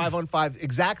 5-on-5. 5-on-5,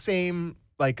 exact same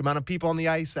amount of people on the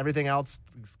ice, everything else.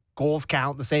 Goals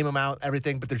count the same amount,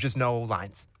 everything, but there's just no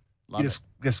lines. Love You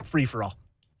just free for all.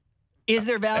 Is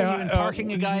there value in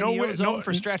parking a guy in the no, O-zone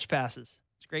for stretch passes?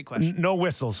 It's a great question. No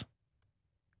whistles.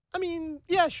 I mean,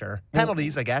 yeah, sure.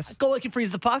 Penalties, I guess. Goalie can freeze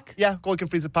the puck. Yeah, goalie can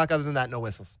freeze the puck. Other than that, no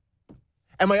whistles.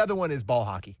 And my other one is ball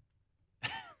hockey.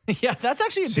 Yeah, that's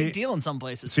actually a big deal in some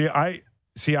places.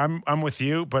 I'm with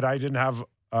you, but I didn't have.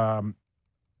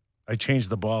 I changed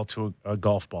the ball to a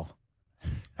golf ball.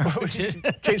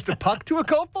 Change the puck to a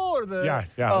golf ball or the Yeah,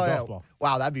 a golf ball.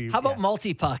 Wow, that'd be. How about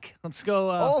multi-puck? Let's go.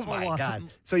 Oh my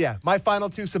God! So yeah, my final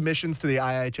two submissions to the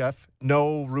IIHF: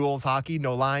 no rules hockey,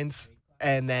 no lines,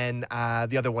 and then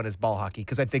the other one is ball hockey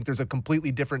because I think there's a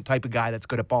completely different type of guy that's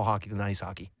good at ball hockey than ice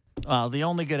hockey. Well, the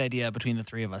only good idea between the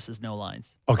three of us is no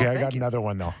lines. Okay, Oh, I got thank you. another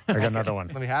one though. I got another one.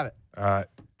 Let me have it.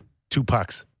 2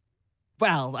 pucks.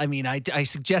 Well, I mean, I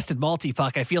suggested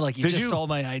multi-puck. I feel like you Did just you? stole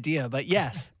my idea, but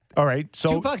yes. All right, so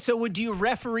 2 pucks. So would you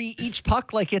referee each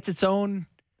puck like it's its own?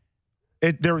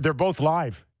 they're both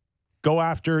live. Go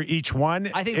after each one.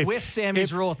 I think with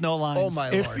Sammy's rule with no lines. Oh my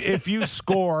lord! If you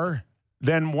score,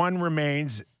 then one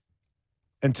remains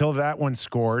until that one's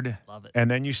scored, Love it.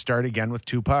 and then you start again with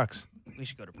 2 pucks. We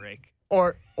should go to break.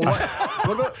 Or what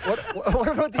about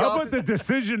the How opposite? about the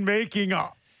decision making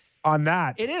on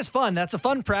that? It is fun. That's a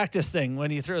fun practice thing when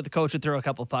you the coach would throw a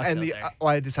couple pucks And out the there.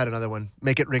 I just had another one.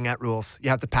 Make it ringette rules. You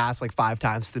have to pass like 5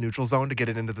 times to the neutral zone to get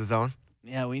it into the zone.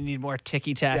 Yeah, we need more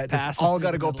ticky-tack Yeah, passes. just all through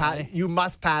got to the go middle pass. way. You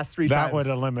must pass 3 That times. would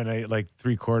eliminate like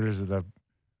 3/4 of the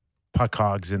puck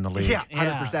hogs in the league. Yeah,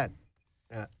 100%.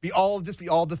 Yeah. Be all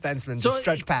defensemen. So just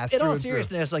stretch pass. In through all and through.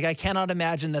 seriousness, I cannot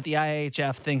imagine that the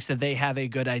IHF thinks that they have a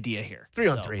good idea here.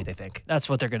 3-on-3, they think. That's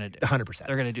what they're going to do. 100%.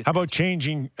 They're going to do. How about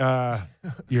changing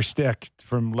your stick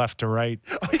from left to right?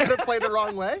 Oh, you gonna play the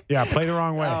wrong way? Yeah, play the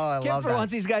wrong way. Oh, I Get love for that.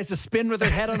 once these guys to spin with their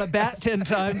head on a bat 10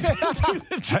 times.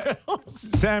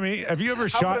 Sammy, have you ever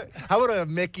shot? How about a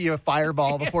Mickey a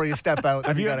fireball before you step out?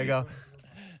 Then you you- gotta go.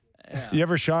 You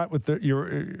ever shot with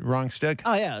your wrong stick?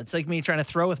 Oh yeah, it's like me trying to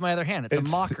throw with my other hand. It's a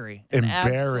It's mockery.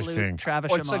 embarrassing. An absolute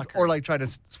Travis Or it's mockery. like trying to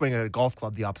swing a golf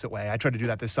club the opposite way. I tried to do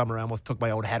that this summer. I almost took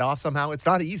my own head off somehow. It's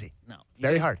not easy. No, you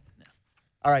Very guys- hard.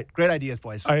 All right, great ideas,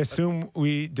 boys. I assume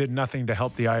we did nothing to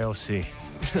help the IOC.